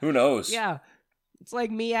 Yeah. Who knows? Yeah. It's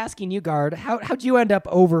like me asking you, Guard, how'd you end up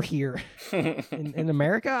over here? in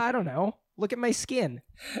America? I don't know. Look at my skin.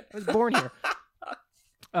 I was born here.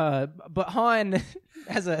 But Han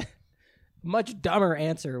has a much dumber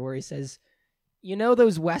answer where he says, you know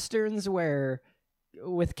those westerns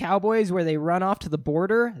with cowboys where they run off to the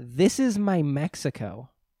border? This is my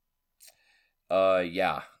Mexico.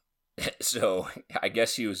 Yeah. So I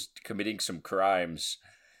guess he was committing some crimes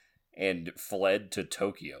and fled to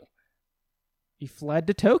Tokyo. He fled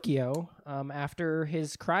to Tokyo after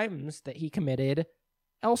his crimes that he committed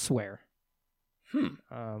elsewhere.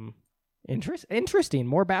 Interesting.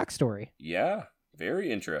 More backstory. Yeah,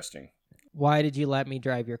 very interesting. Why did you let me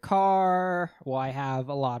drive your car? Well,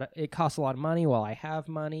 it costs a lot of money while I have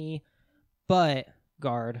money. But,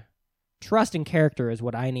 Guard, trust and character is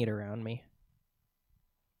what I need around me.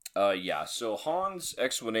 Yeah, so Han's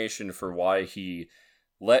explanation for why he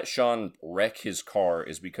let Sean wreck his car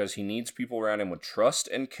is because he needs people around him with trust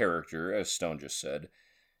and character, as Stone just said.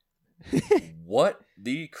 What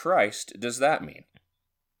the Christ does that mean?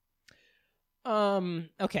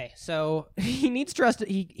 Okay, so he needs trust.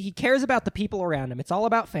 He cares about the people around him. It's all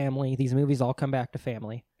about family. These movies all come back to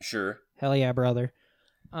family. Sure. Hell yeah, brother.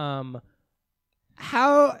 How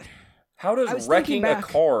does wrecking a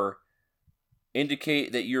car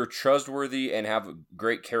indicate that you're trustworthy and have a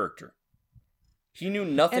great character? He knew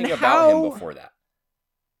nothing about him before that.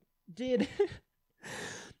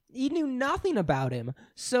 He knew nothing about him.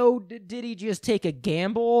 So did he just take a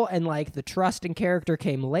gamble and like the trust and character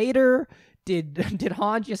came later? Did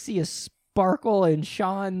Han just see a sparkle in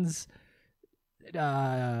Sean's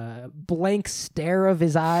blank stare of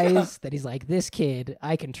his eyes that he's like, this kid,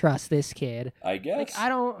 I can trust this kid? I guess. Like, I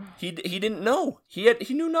don't. He didn't know. He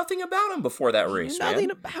knew nothing about him before that race.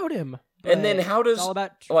 Nothing about him. And then how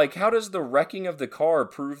does the wrecking of the car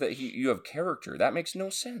prove that you have character? That makes no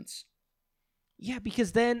sense. Yeah,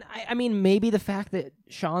 because then I mean maybe the fact that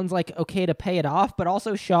Sean's like okay to pay it off, but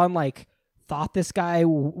also Sean like thought this guy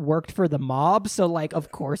worked for the mob, so like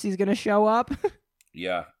of course he's gonna show up.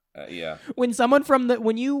 Yeah. Yeah. When someone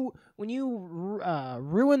when you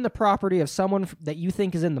ruin the property of someone that you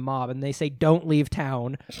think is in the mob and they say don't leave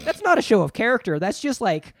town, that's not a show of character. That's just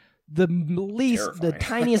like the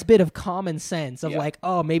tiniest bit of common sense of like,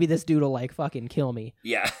 oh, maybe this dude will like fucking kill me.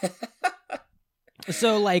 Yeah.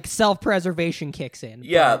 So like self-preservation kicks in.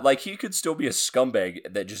 Yeah, like he could still be a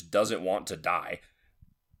scumbag that just doesn't want to die.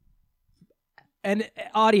 And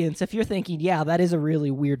audience, if you're thinking, yeah, that is a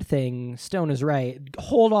really weird thing, Stone is right.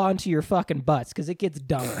 Hold on to your fucking butts because it gets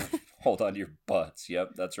dumber. Hold on to your butts.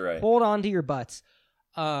 Yep, that's right. Hold on to your butts.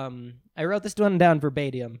 I wrote this one down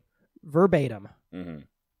verbatim,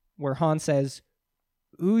 where Han says,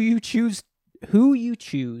 "Who you choose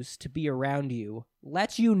to be around you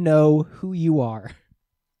lets you know who you are."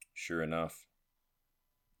 Sure enough.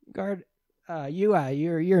 Guard,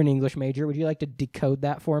 you're an English major. Would you like to decode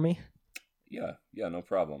that for me? Yeah, no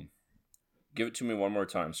problem. Give it to me one more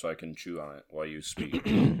time so I can chew on it while you speak.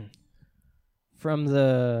 From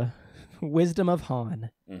the wisdom of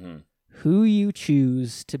Han, who you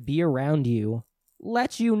choose to be around you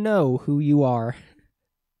lets you know who you are.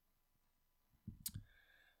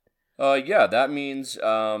 Yeah, that means,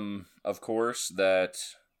 of course, that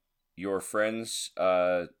your friends,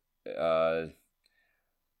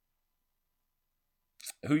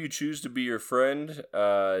 who you choose to be your friend,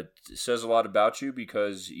 says a lot about you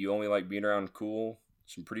because you only like being around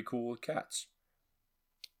some pretty cool cats.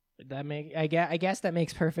 I guess that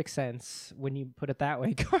makes perfect sense when you put it that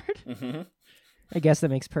way, Guard. Mm-hmm. I guess that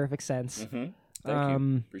makes perfect sense. Mm-hmm. Thank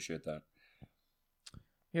you. Appreciate that.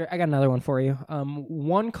 Here, I got another one for you.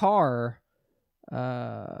 One car.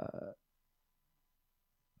 I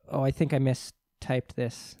think I mistyped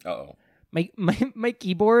this. Uh-oh. My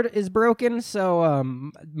keyboard is broken, so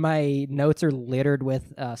my notes are littered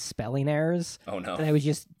with spelling errors. Oh no! And I was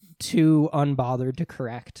just too unbothered to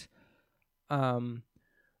correct. But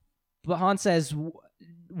Han says,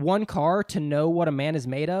 "One car to know what a man is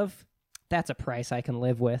made of. That's a price I can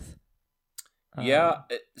live with." Yeah,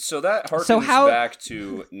 so that harkens back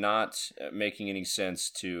to not making any sense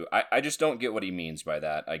to... I just don't get what he means by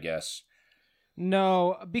that, I guess.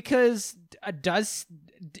 No, because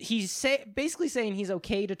he's basically saying he's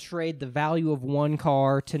okay to trade the value of one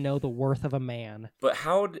car to know the worth of a man. But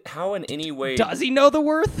how in any way... Does he know the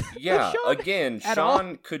worth? Yeah, Sean? Again,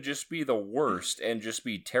 Sean could just be the worst and just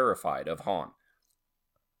be terrified of Han.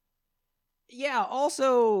 Yeah,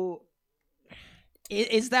 also...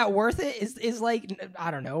 Is that worth it? Is like,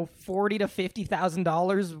 I don't know, $40,000 to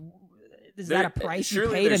 $50,000? Is that a price you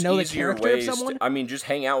pay to know the character of someone? I mean, just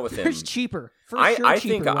hang out with him. There's cheaper. I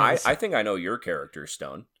think I know your character,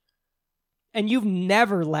 Stone. And you've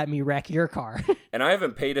never let me wreck your car. And I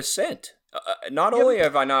haven't paid a cent. Not only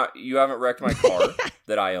have you haven't wrecked my car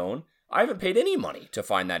that I own, I haven't paid any money to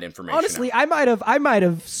find that information. Honestly, out. I might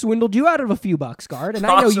have swindled you out of a few bucks, Guard, and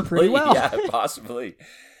I know you pretty well. Yeah, possibly.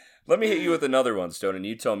 Let me hit you with another one, Stone, and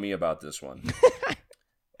you tell me about this one.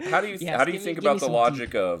 How do you think about the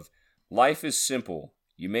logic of life is simple?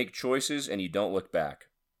 You make choices and you don't look back.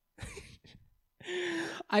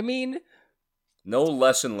 I mean, no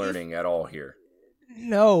lesson learning at all here.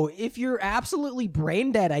 No, if you're absolutely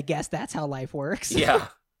brain dead, I guess that's how life works. Yeah.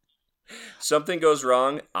 Something goes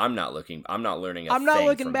wrong, I'm not learning I'm not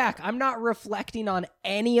looking back. I'm not reflecting on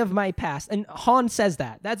any of my past. And Han says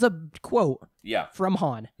that. That's a quote. Yeah. From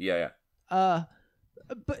Han. Yeah. But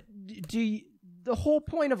the whole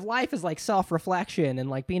point of life is like self-reflection and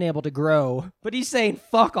like being able to grow. But he's saying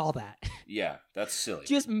fuck all that. Yeah, that's silly.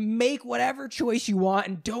 Just make whatever choice you want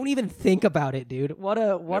and don't even think about it, dude. What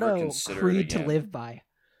a creed to live by.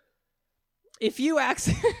 If you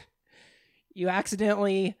accidentally,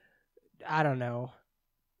 I don't know,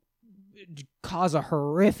 cause a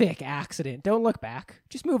horrific accident. Don't look back.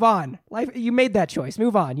 Just move on. Life, you made that choice.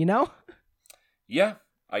 Move on, you know? Yeah,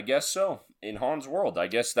 I guess so. In Han's world, I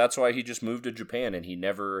guess that's why he just moved to Japan and he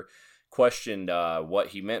never questioned what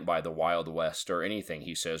he meant by the Wild West or anything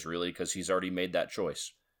he says, really, because he's already made that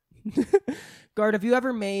choice. Guard, have you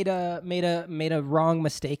ever made a wrong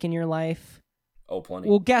mistake in your life? Oh, plenty.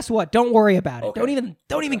 Well, guess what? Don't worry about it. Okay.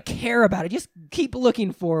 Don't even care about it. Just keep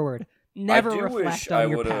looking forward. Never reflect on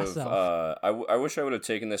your past self. I wish I would have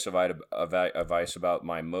taken this advice about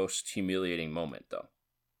my most humiliating moment, though.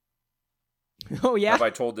 Oh, yeah? Have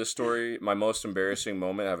I told this story? My most embarrassing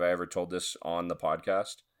moment, have I ever told this on the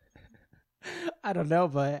podcast? I don't know,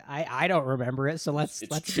 but I don't remember it, so let's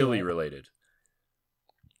chili related.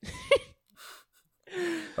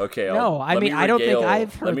 Okay. I don't think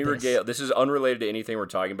I've heard regale. This is unrelated to anything we're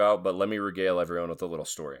talking about, but let me regale everyone with a little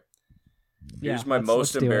story. Here's my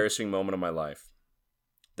most embarrassing moment of my life.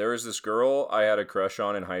 There was this girl I had a crush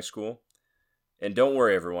on in high school. And don't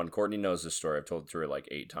worry, everyone. Courtney knows this story. I've told it to her like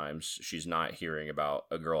 8 times. She's not hearing about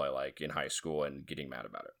a girl I like in high school and getting mad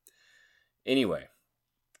about it. Anyway,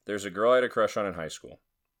 there's a girl I had a crush on in high school.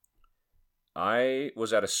 I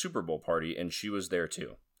was at a Super Bowl party, and she was there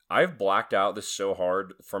too. I've blacked out this so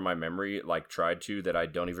hard from my memory, like tried to, that I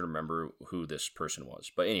don't even remember who this person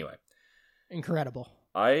was. But anyway. Incredible.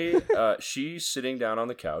 She's sitting down on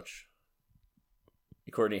the couch.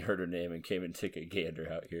 Courtney heard her name and came and took a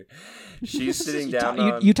gander out here. She's sitting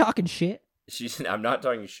down you talking shit? I'm not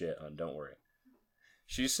talking shit, hon. Don't worry.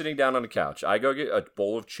 She's sitting down on the couch. I go get a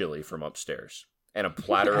bowl of chili from upstairs and a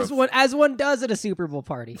platter as one does at a Super Bowl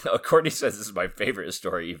party. Courtney says this is my favorite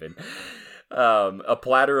story even. A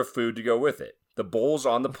platter of food to go with it. The bowl's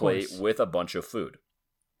on the plate with a bunch of food.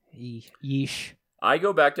 Yeesh. I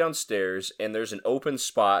go back downstairs and there's an open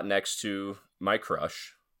spot next to my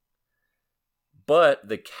crush. But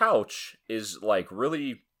the couch is like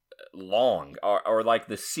really long or like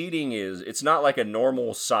the seating it's not like a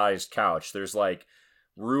normal sized couch. There's like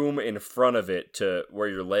room in front of it to where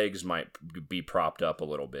your legs might be propped up a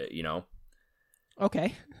little bit, you know?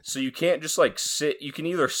 Okay. So you can't just like sit. You can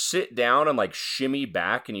either sit down and like shimmy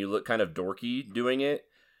back and you look kind of dorky doing it.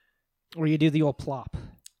 Or you do the old plop.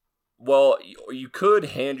 Well, you could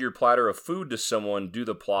hand your platter of food to someone, do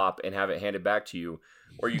the plop, and have it handed back to you.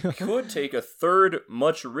 Or you could take a third,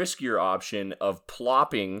 much riskier option of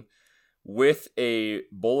plopping with a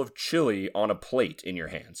bowl of chili on a plate in your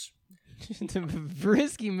hands. It's a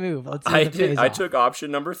risky move. I took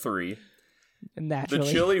option number 3. Naturally.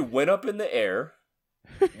 The chili went up in the air,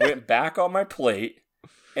 went back on my plate,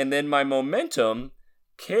 and then my momentum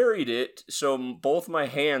carried it so both my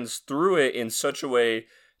hands threw it in such a way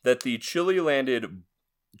that the chili landed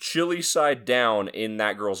chili side down in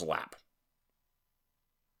that girl's lap.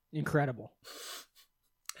 Incredible.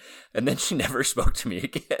 And then she never spoke to me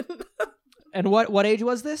again. And what age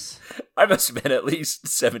was this? I must have been at least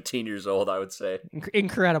 17 years old, I would say.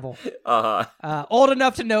 Incredible. Uh-huh. Old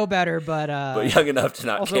enough to know better, but young enough to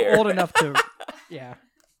not also care. Old enough to, yeah.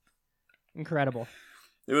 Incredible.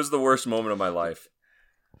 It was the worst moment of my life.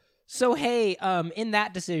 So, hey, in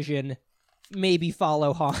that decision, maybe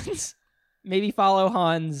follow Hans. Maybe follow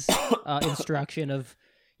Hans' instruction of,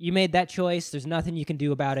 you made that choice, there's nothing you can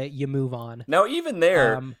do about it, you move on. Now, even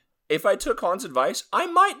there, if I took Hans' advice, I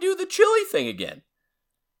might do the chili thing again.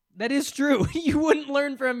 That is true. You wouldn't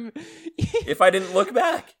learn from... if I didn't look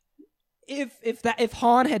back. If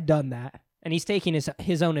Han had done that, and he's taking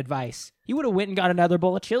his own advice, he would have went and got another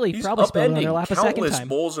bowl of chili. He's probably spilled it on their lap a second countless time.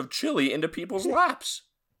 bowls of chili into people's laps.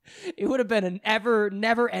 It would have been an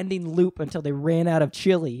never-ending loop until they ran out of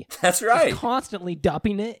chili. That's right. Just constantly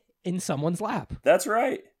dumping it in someone's lap. That's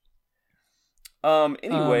right.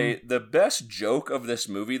 Anyway, the best joke of this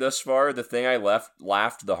movie thus far, the thing I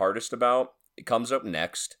laughed the hardest about, it comes up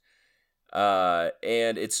next.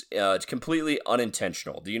 And it's completely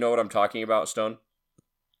unintentional. Do you know what I'm talking about, Stone?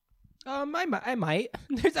 I might.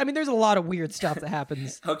 There's a lot of weird stuff that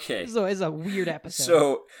happens. Okay. So it's a weird episode.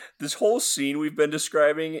 So this whole scene we've been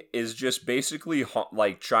describing is just basically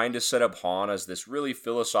like trying to set up Han as this really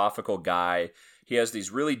philosophical guy. He has these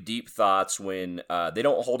really deep thoughts when they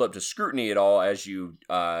don't hold up to scrutiny at all, as you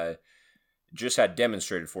just had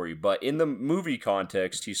demonstrated for you. But in the movie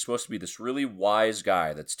context, he's supposed to be this really wise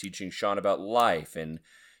guy that's teaching Sean about life, and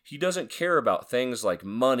he doesn't care about things like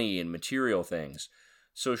money and material things.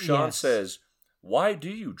 So Sean says, "Why do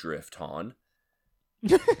you drift, Han?"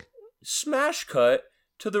 Smash cut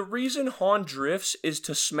to the reason Han drifts is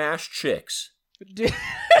to smash chicks.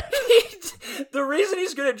 The reason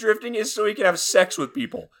he's good at drifting is so he can have sex with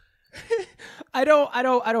people. I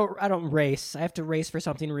don't race. I have to race for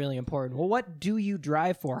something really important. Well, what do you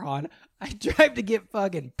drive for, Han? I drive to get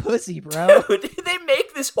fucking pussy, bro. Dude, they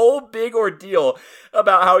make this whole big ordeal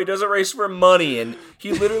about how he doesn't race for money, and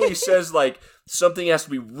he literally says, like, something has to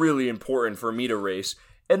be really important for me to race.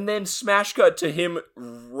 And then smash cut to him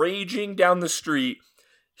raging down the street.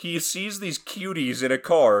 He sees these cuties in a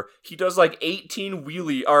car. He does like 18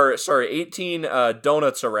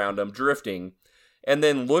 donuts around him, drifting, and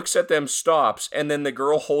then looks at them, stops, and then the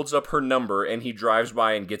girl holds up her number, and he drives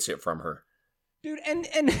by and gets it from her. Dude, and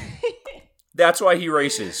that's why he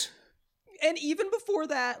races. And even before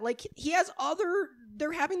that, like,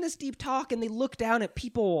 they're having this deep talk, and they look down at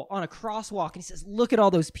people on a crosswalk, and he says, look at all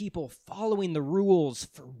those people following the rules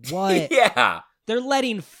for what? Yeah. They're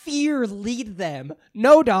letting fear lead them.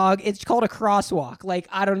 No, dog, it's called a crosswalk. Like,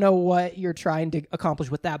 I don't know what you're trying to accomplish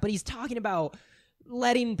with that, but he's talking about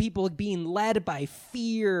letting people being led by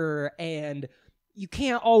fear, and you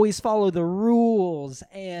can't always follow the rules,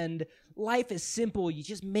 and life is simple. You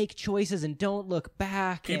just make choices and don't look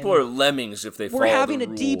back. People are lemmings if they follow the rules. We're having a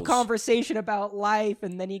deep conversation about life,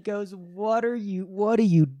 and then he goes, what do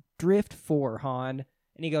you drift for, Han?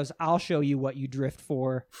 And he goes, I'll show you what I drift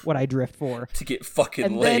for. To get fucking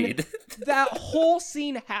and laid. Then that whole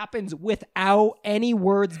scene happens without any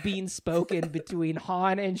words being spoken between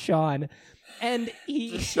Han and Sean. And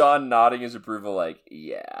just Sean nodding his approval like,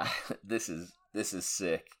 yeah, this is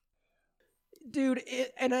sick. Dude,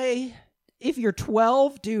 if you're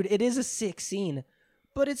 12, dude, it is a sick scene.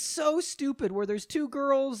 But it's so stupid where there's two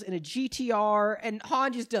girls in a GTR and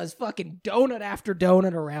Han just does fucking donut after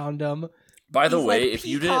donut around them. By the way, like if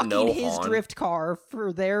you didn't know his Han, drift car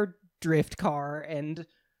for their drift car, and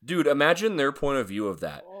dude, imagine their point of view of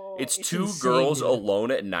that. It's two insane, girls dude.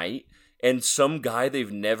 alone at night, and some guy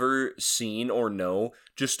they've never seen or know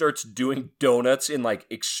just starts doing donuts in like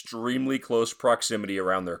extremely close proximity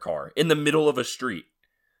around their car in the middle of a street.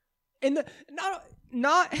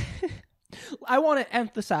 Not I want to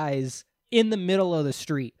emphasize in the middle of the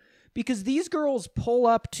street, because these girls pull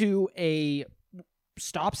up to a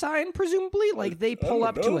stop sign, presumably. Like, they pull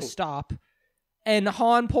up to a stop, and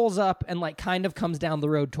Han pulls up and like kind of comes down the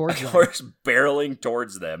road towards them. Car's barreling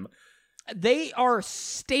towards them. They are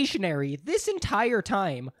stationary this entire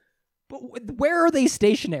time. But where are they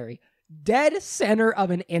stationary? Dead center of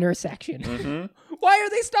an intersection. Mm-hmm. Why are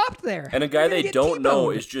they stopped there? And a guy they don't know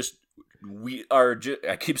is just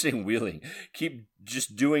I keep saying wheeling. Keep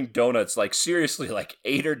just doing donuts, like seriously, like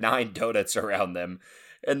 8 or 9 donuts around them.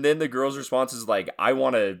 And then the girl's response is like, I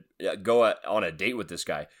want to go on a date with this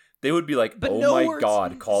guy. They would be like, but oh my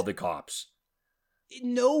God, call the cops.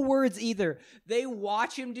 No words either. They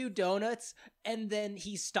watch him do donuts, and then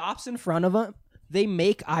he stops in front of them. They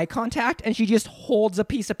make eye contact, and she just holds a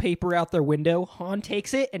piece of paper out their window. Han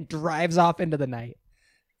takes it and drives off into the night.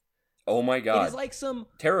 Oh my God. It is like some...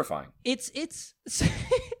 terrifying. It's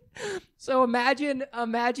So imagine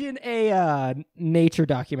a nature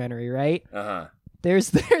documentary, right? Uh-huh.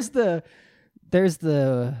 There's the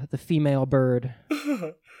female bird.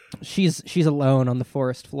 She's alone on the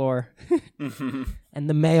forest floor. And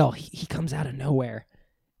the male, he comes out of nowhere.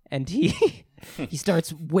 And he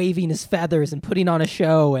starts waving his feathers and putting on a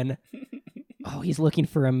show, and he's looking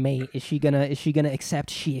for a mate. Is she gonna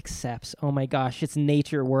accept? She accepts. Oh my gosh, it's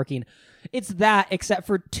nature working. It's that, except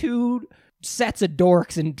for 2 sets of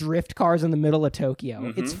dorks in drift cars in the middle of Tokyo.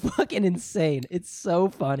 Mm-hmm. It's fucking insane. It's so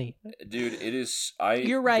funny. Dude, it is.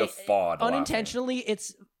 You're right. Guffawed unintentionally, laughing.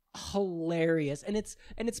 It's hilarious, and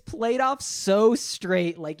it's played off so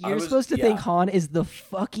straight. Like, you're supposed to think Han is the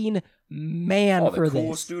fucking man for this. The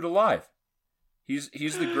coolest dude alive. He's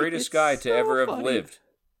the greatest guy to ever have lived.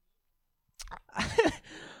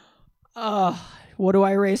 What do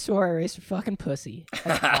I race for? I race for fucking pussy.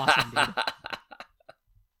 That's awesome, dude.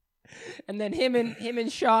 And then him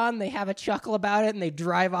and Sean, they have a chuckle about it, and they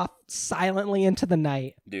drive off silently into the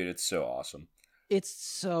night. Dude, it's so awesome. It's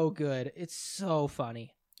so good. It's so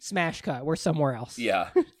funny. Smash cut. We're somewhere else. Yeah.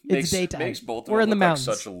 It's daytime. Makes both of We're them in the look mountains.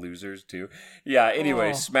 like such losers, too. Yeah,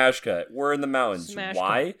 anyway, smash cut. We're in the mountains.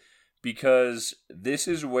 Why? Because this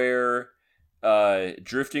is where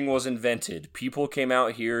drifting was invented. People came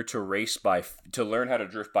out here to learn how to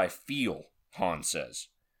drift by feel, Han says.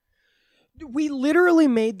 We literally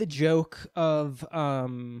made the joke of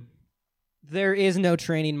there is no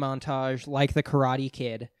training montage like the Karate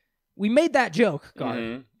Kid. We made that joke, Gar.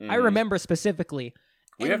 Mm-hmm. I remember specifically.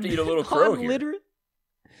 We have to eat a little crow here.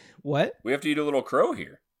 What? We have to eat a little crow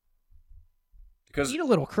here. Eat a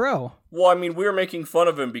little crow? Well, I mean, we were making fun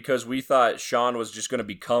of him because we thought Sean was just going to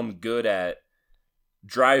become good at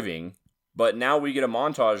driving But now we get a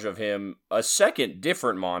montage of him, a second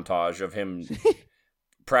different montage of him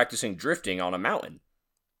practicing drifting on a mountain.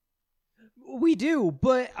 We do,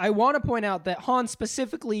 but I want to point out that Han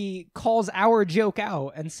specifically calls our joke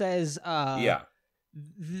out and says,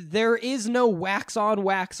 there is no wax on,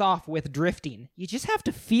 wax off with drifting. You just have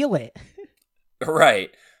to feel it.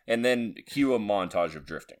 Right. And then cue a montage of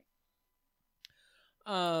drifting.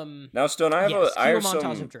 Now, Stone, I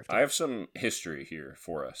have some history here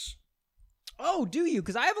for us. Oh, do you?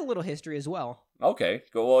 Because I have a little history as well. Okay.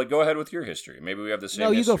 Go ahead with your history. Maybe we have the same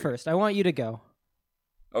No, you history. go first. I want you to go.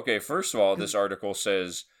 Okay, first of all, this article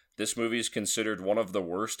says this movie is considered one of the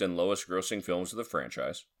worst and lowest grossing films of the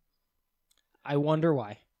franchise. I wonder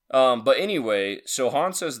why. But anyway, so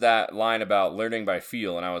Han says that line about learning by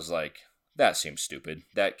feel, and I was like, that seems stupid.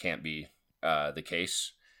 That can't be the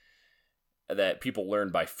case. That people learn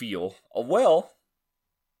by feel. Well,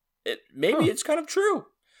 it's kind of true.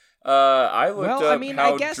 I looked up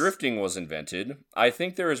how drifting was invented. I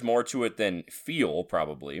think there is more to it than feel,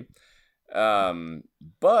 probably.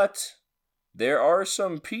 But there are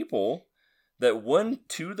some people that went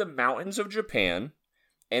to the mountains of Japan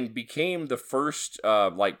and became the first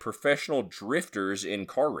professional drifters in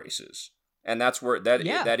car races. And that's where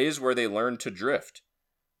that is where they learned to drift.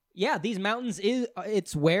 Yeah, these mountains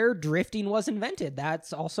it's where drifting was invented.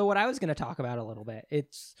 That's also what I was going to talk about a little bit.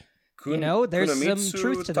 It's there's some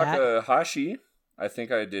truth to Takahashi. I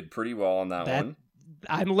think I did pretty well on that one.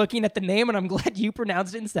 I'm looking at the name and I'm glad you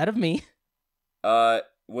pronounced it instead of me.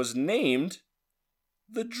 Was named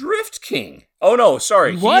the Drift King. Oh no,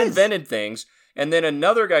 sorry. He invented things, and then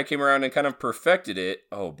another guy came around and kind of perfected it.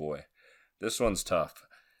 Oh boy. This one's tough.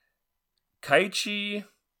 Kaiichi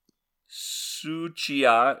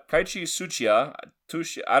Tsuchiya,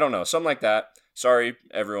 I don't know, something like that. Sorry,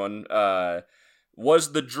 everyone.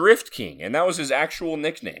 Was the Drift King, and that was his actual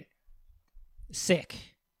nickname. Sick.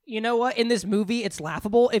 You know what? In this movie, it's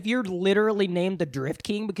laughable. If you're literally named the Drift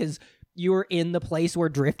King because you're in the place where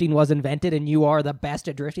drifting was invented and you are the best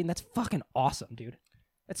at drifting, that's fucking awesome, dude.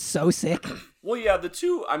 That's so sick. Well, yeah, the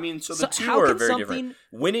two are very different.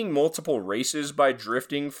 Winning multiple races by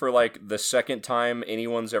drifting for the second time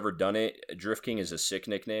anyone's ever done it, Drift King is a sick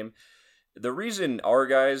nickname. The reason our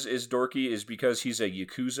guys is dorky is because he's a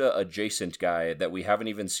Yakuza adjacent guy that we haven't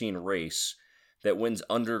even seen race that wins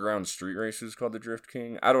underground street races called the Drift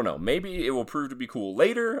King. I don't know. Maybe it will prove to be cool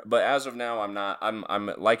later, but as of now, I'm not. I'm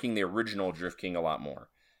liking the original Drift King a lot more.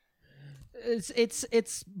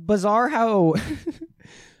 It's bizarre how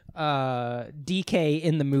DK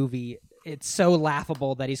in the movie, it's so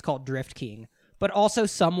laughable that he's called Drift King, but also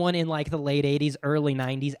someone in the late 80s, early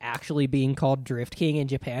 90s actually being called Drift King in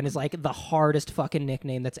Japan is the hardest fucking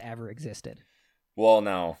nickname that's ever existed. Well,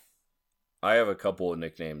 now, I have a couple of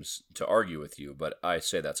nicknames to argue with you, but I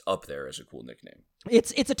say that's up there as a cool nickname.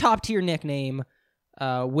 It's a top tier nickname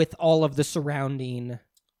with all of the surrounding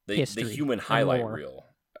history. The human highlight reel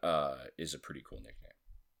is a pretty cool nickname.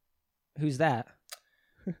 Who's that?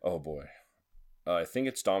 Oh boy, I think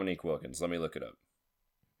it's Dominique Wilkins. Let me look it up.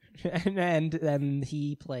 and then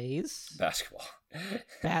he plays basketball.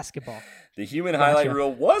 The human highlight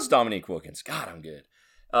reel was Dominique Wilkins. God, I'm good.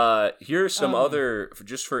 Here's some other,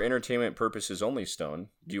 just for entertainment purposes only, Stone.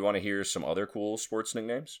 Do you want to hear some other cool sports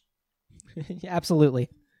nicknames? Absolutely.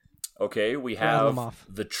 Okay, we have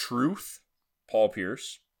The Truth, Paul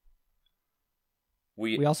Pierce.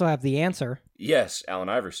 We also have The Answer. Yes, Allen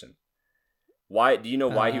Iverson. Why? Do you know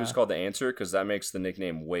why he was called The Answer? Because that makes the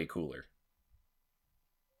nickname way cooler.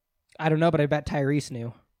 I don't know, but I bet Tyrese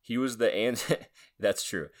knew. He was the answer. That's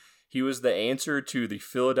true. He was the answer to the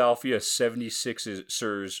Philadelphia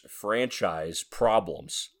 76ers franchise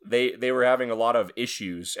problems. They were having a lot of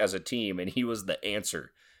issues as a team, and he was the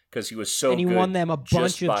answer because he was so good. And he won them a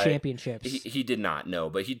bunch of championships. He did not, no,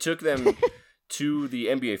 but he took them to the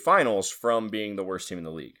NBA Finals from being the worst team in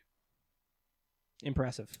the league.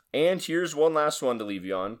 Impressive. And here's one last one to leave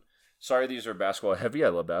you on. Sorry, these are basketball heavy. I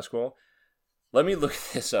love basketball. Let me look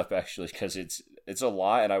this up, actually, because it's a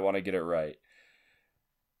lot, and I want to get it right.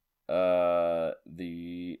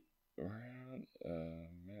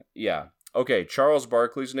 Okay, Charles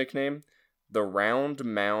Barkley's nickname, the Round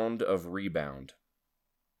Mound of Rebound.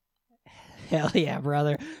 Hell yeah,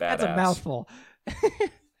 brother. Badass. That's a mouthful.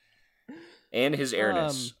 And his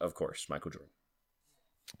airness, of course, Michael Jordan.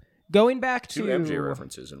 Going back to 2 MJ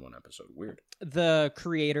references in one episode. Weird. The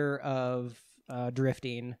creator of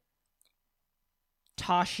drifting,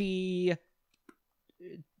 Tashi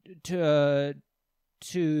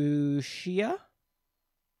Tsuchiya?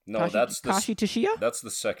 No, that's Tashi Tsuchiya? That's the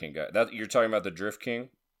second guy. That you're talking about the Drift King?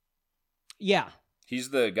 Yeah. He's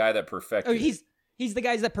the guy that perfected. He's He's the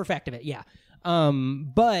guys that perfected it, yeah.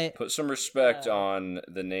 But put some respect on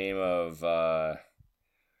the name of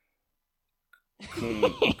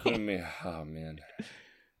Kumi. Oh man,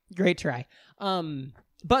 great try.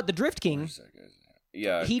 But the Drift King,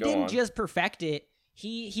 he didn't just perfect it.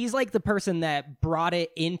 He's like the person that brought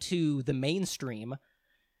it into the mainstream,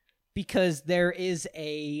 because there is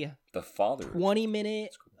a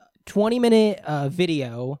 20-minute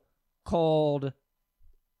video called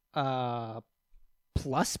Pluspy?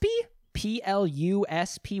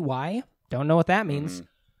 Pluspy? Don't know what that means.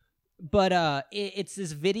 But it's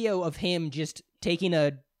this video of him just taking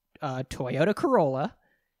a Toyota Corolla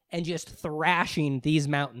and just thrashing these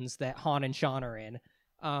mountains that Han and Sean are in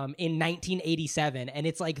 1987. And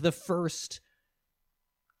it's like the first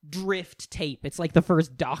drift tape. It's like the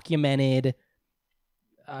first documented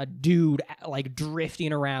dude like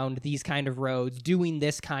drifting around these kind of roads, doing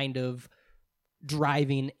this kind of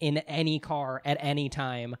driving in any car at any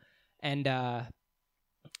time. And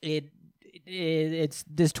it's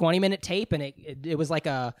this 20-minute tape, and it was like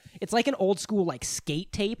it's like an old school like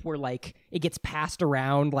skate tape where like it gets passed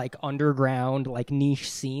around like underground like niche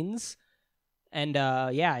scenes. And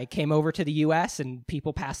it came over to the US and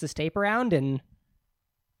people passed this tape around, and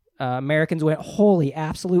Americans went, holy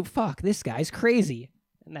absolute fuck, this guy's crazy.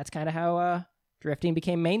 And that's kind of how drifting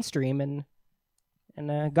became mainstream and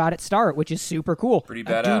got its start, which is super cool. Pretty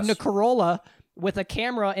badass. A dude in a Corolla with a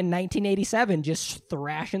camera in 1987 just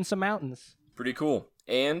thrashing some mountains. Pretty cool.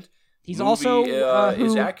 And he's also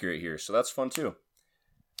is accurate here, so that's fun too.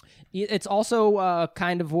 It's also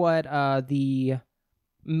kind of what the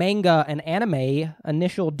manga and anime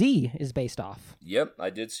Initial D is based off. Yep,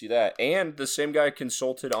 I did see that. And the same guy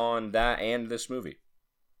consulted on that and this movie.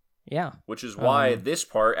 Yeah. Which is why this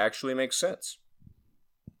part actually makes sense.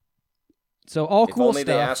 So all cool stuff. If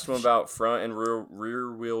only they asked him about front and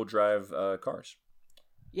rear wheel drive cars.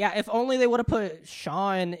 Yeah, if only they would have put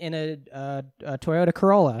Sean in a Toyota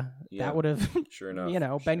Corolla. Yeah, that would have, sure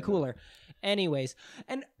enough, been cooler. Anyways,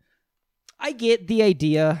 and I get the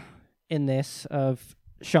idea in this of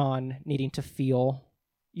Sean needing to feel.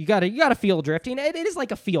 You gotta feel drifting. It is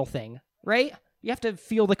like a feel thing, right? You have to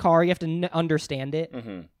feel the car. You have to understand it.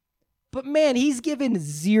 Mm-hmm. But man, he's given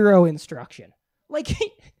zero instruction. Like.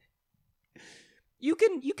 You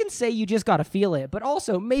can say you just gotta feel it, but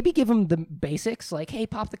also maybe give him the basics, like, hey,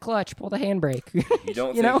 pop the clutch, pull the handbrake. You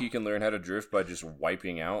don't think you can learn how to drift by just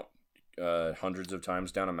wiping out hundreds of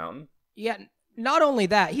times down a mountain? Yeah, not only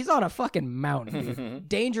that, he's on a fucking mountain, dude.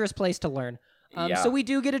 Dangerous place to learn. So we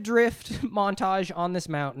do get a drift montage on this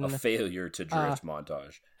mountain. A failure to drift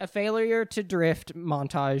montage. A failure to drift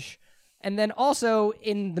montage. And then also,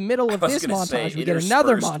 in the middle of this montage, we get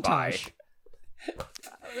another montage.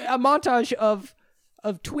 A montage of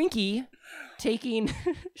Twinkie taking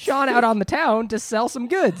Sean out on the town to sell some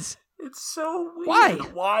goods. It's so weird.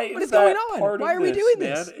 Why? What is going on? Why are we doing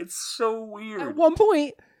man? this? It's so weird. At one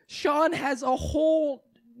point, Sean has a whole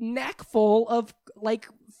neck full of like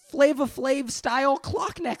Flava Flav style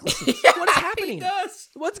clock necklaces. Yeah, what is happening? He does.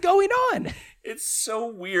 What's going on? It's so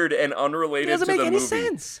weird and unrelated to the movie. It doesn't make any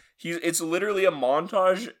sense. It's literally a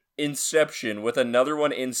montage inception with another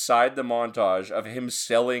one inside the montage of him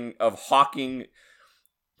hawking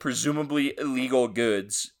presumably illegal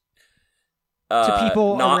goods to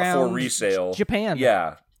people not around for resale. Japan.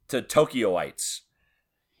 Yeah, to Tokyoites.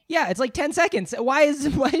 Yeah, it's like 10 seconds. Why is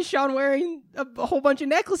Sean wearing a whole bunch of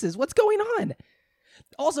necklaces? What's going on?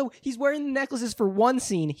 Also, he's wearing the necklaces for one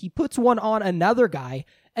scene. He puts one on another guy,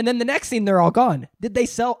 and then the next scene, they're all gone. Did they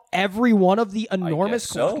sell every one of the enormous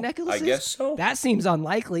clock necklaces? I guess so. That seems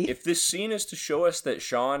unlikely. If this scene is to show us that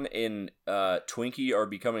Sean and Twinkie are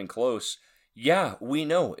becoming close, yeah, we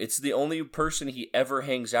know. It's the only person he ever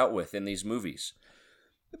hangs out with in these movies.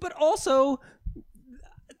 But also,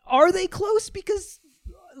 are they close? Because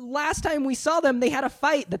last time we saw them, they had a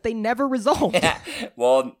fight that they never resolved. Yeah.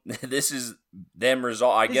 Well, this is them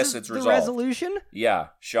resolve. I guess it's resolved. The resolution? Yeah.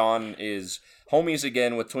 Sean is homies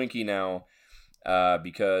again with Twinkie now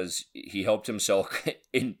because he helped him sell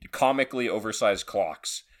in comically oversized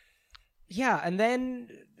clocks. Yeah, and then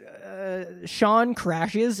Sean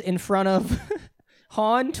crashes in front of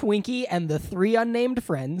Han, Twinkie, and the three unnamed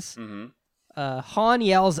friends. Mm-hmm. Han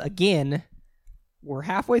yells again. We're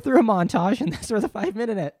halfway through a montage, and that's where the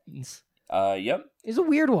 5-minute ends. Yep. It's a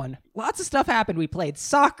weird one. Lots of stuff happened. We played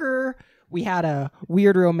soccer. We had a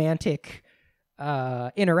weird romantic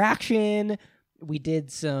interaction. We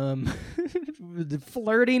did some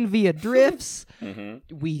flirting via drifts.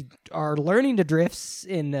 Mm-hmm. We are learning to drift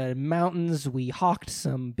in the mountains. We hawked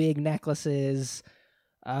some big necklaces.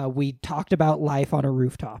 We talked about life on a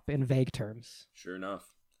rooftop in vague terms. Sure enough.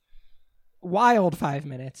 wild 5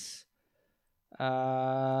 minutes.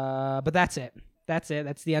 But that's it. That's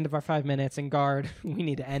the end of our 5 minutes. And Guard, we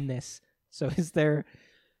need to end this. So is there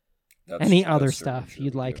any other stuff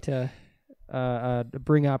you'd like to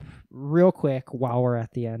bring up real quick while we're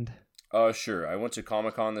at the end? Sure. I went to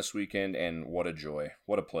Comic-Con this weekend, and what a joy.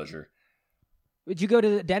 What a pleasure. Did you go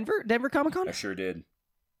to Denver Comic-Con? I sure did.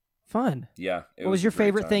 Fun. Yeah. What was your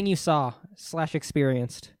favorite thing you saw /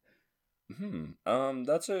 experienced?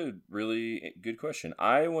 That's a really good question.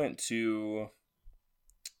 I went to...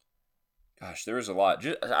 Gosh, there was a lot.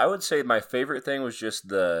 I would say my favorite thing was just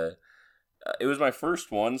the... it was my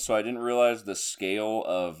first one, so I didn't realize the scale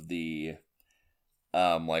of the...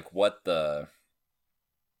 what the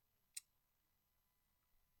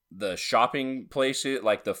shopping place is,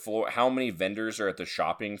 like the floor, how many vendors are at the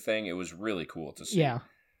shopping thing. It was really cool to see.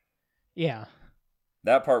 Yeah.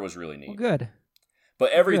 That part was really neat. Well, good.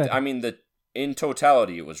 But in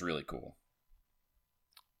totality, it was really cool.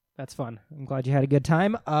 That's fun. I'm glad you had a good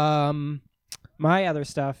time. My other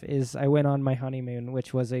stuff is I went on my honeymoon,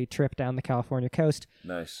 which was a trip down the California coast.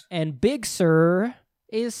 Nice. And Big Sur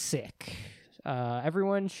is sick.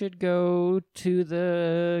 Everyone should go to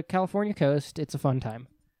the California coast. It's a fun time.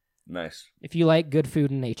 Nice. If you like good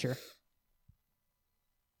food and nature.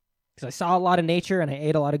 Because I saw a lot of nature and I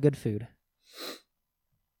ate a lot of good food.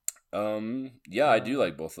 Yeah, I do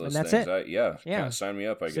like both of those and that's things. It. Yeah. Kind of sign me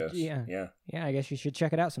up, I guess. Yeah, I guess you should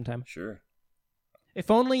check it out sometime. Sure. If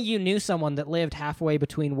only you knew someone that lived halfway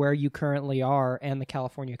between where you currently are and the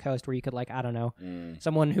California coast, where you could,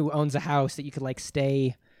 someone who owns a house that you could,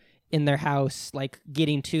 stay in their house,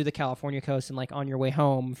 getting to the California coast and, on your way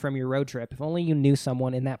home from your road trip. If only you knew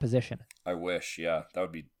someone in that position. I wish, yeah. That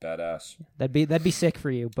would be badass. That'd be sick for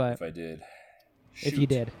you, but... If I did. If you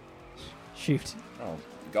did. Shoot. Oh,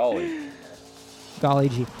 golly. Golly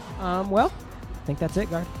gee. Well, I think that's it,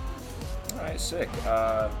 Guard. All right, sick.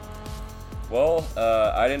 I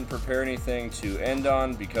didn't prepare anything to end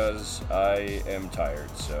on because I am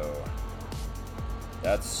tired, so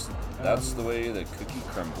that's the way the cookie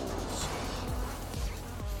crumbles.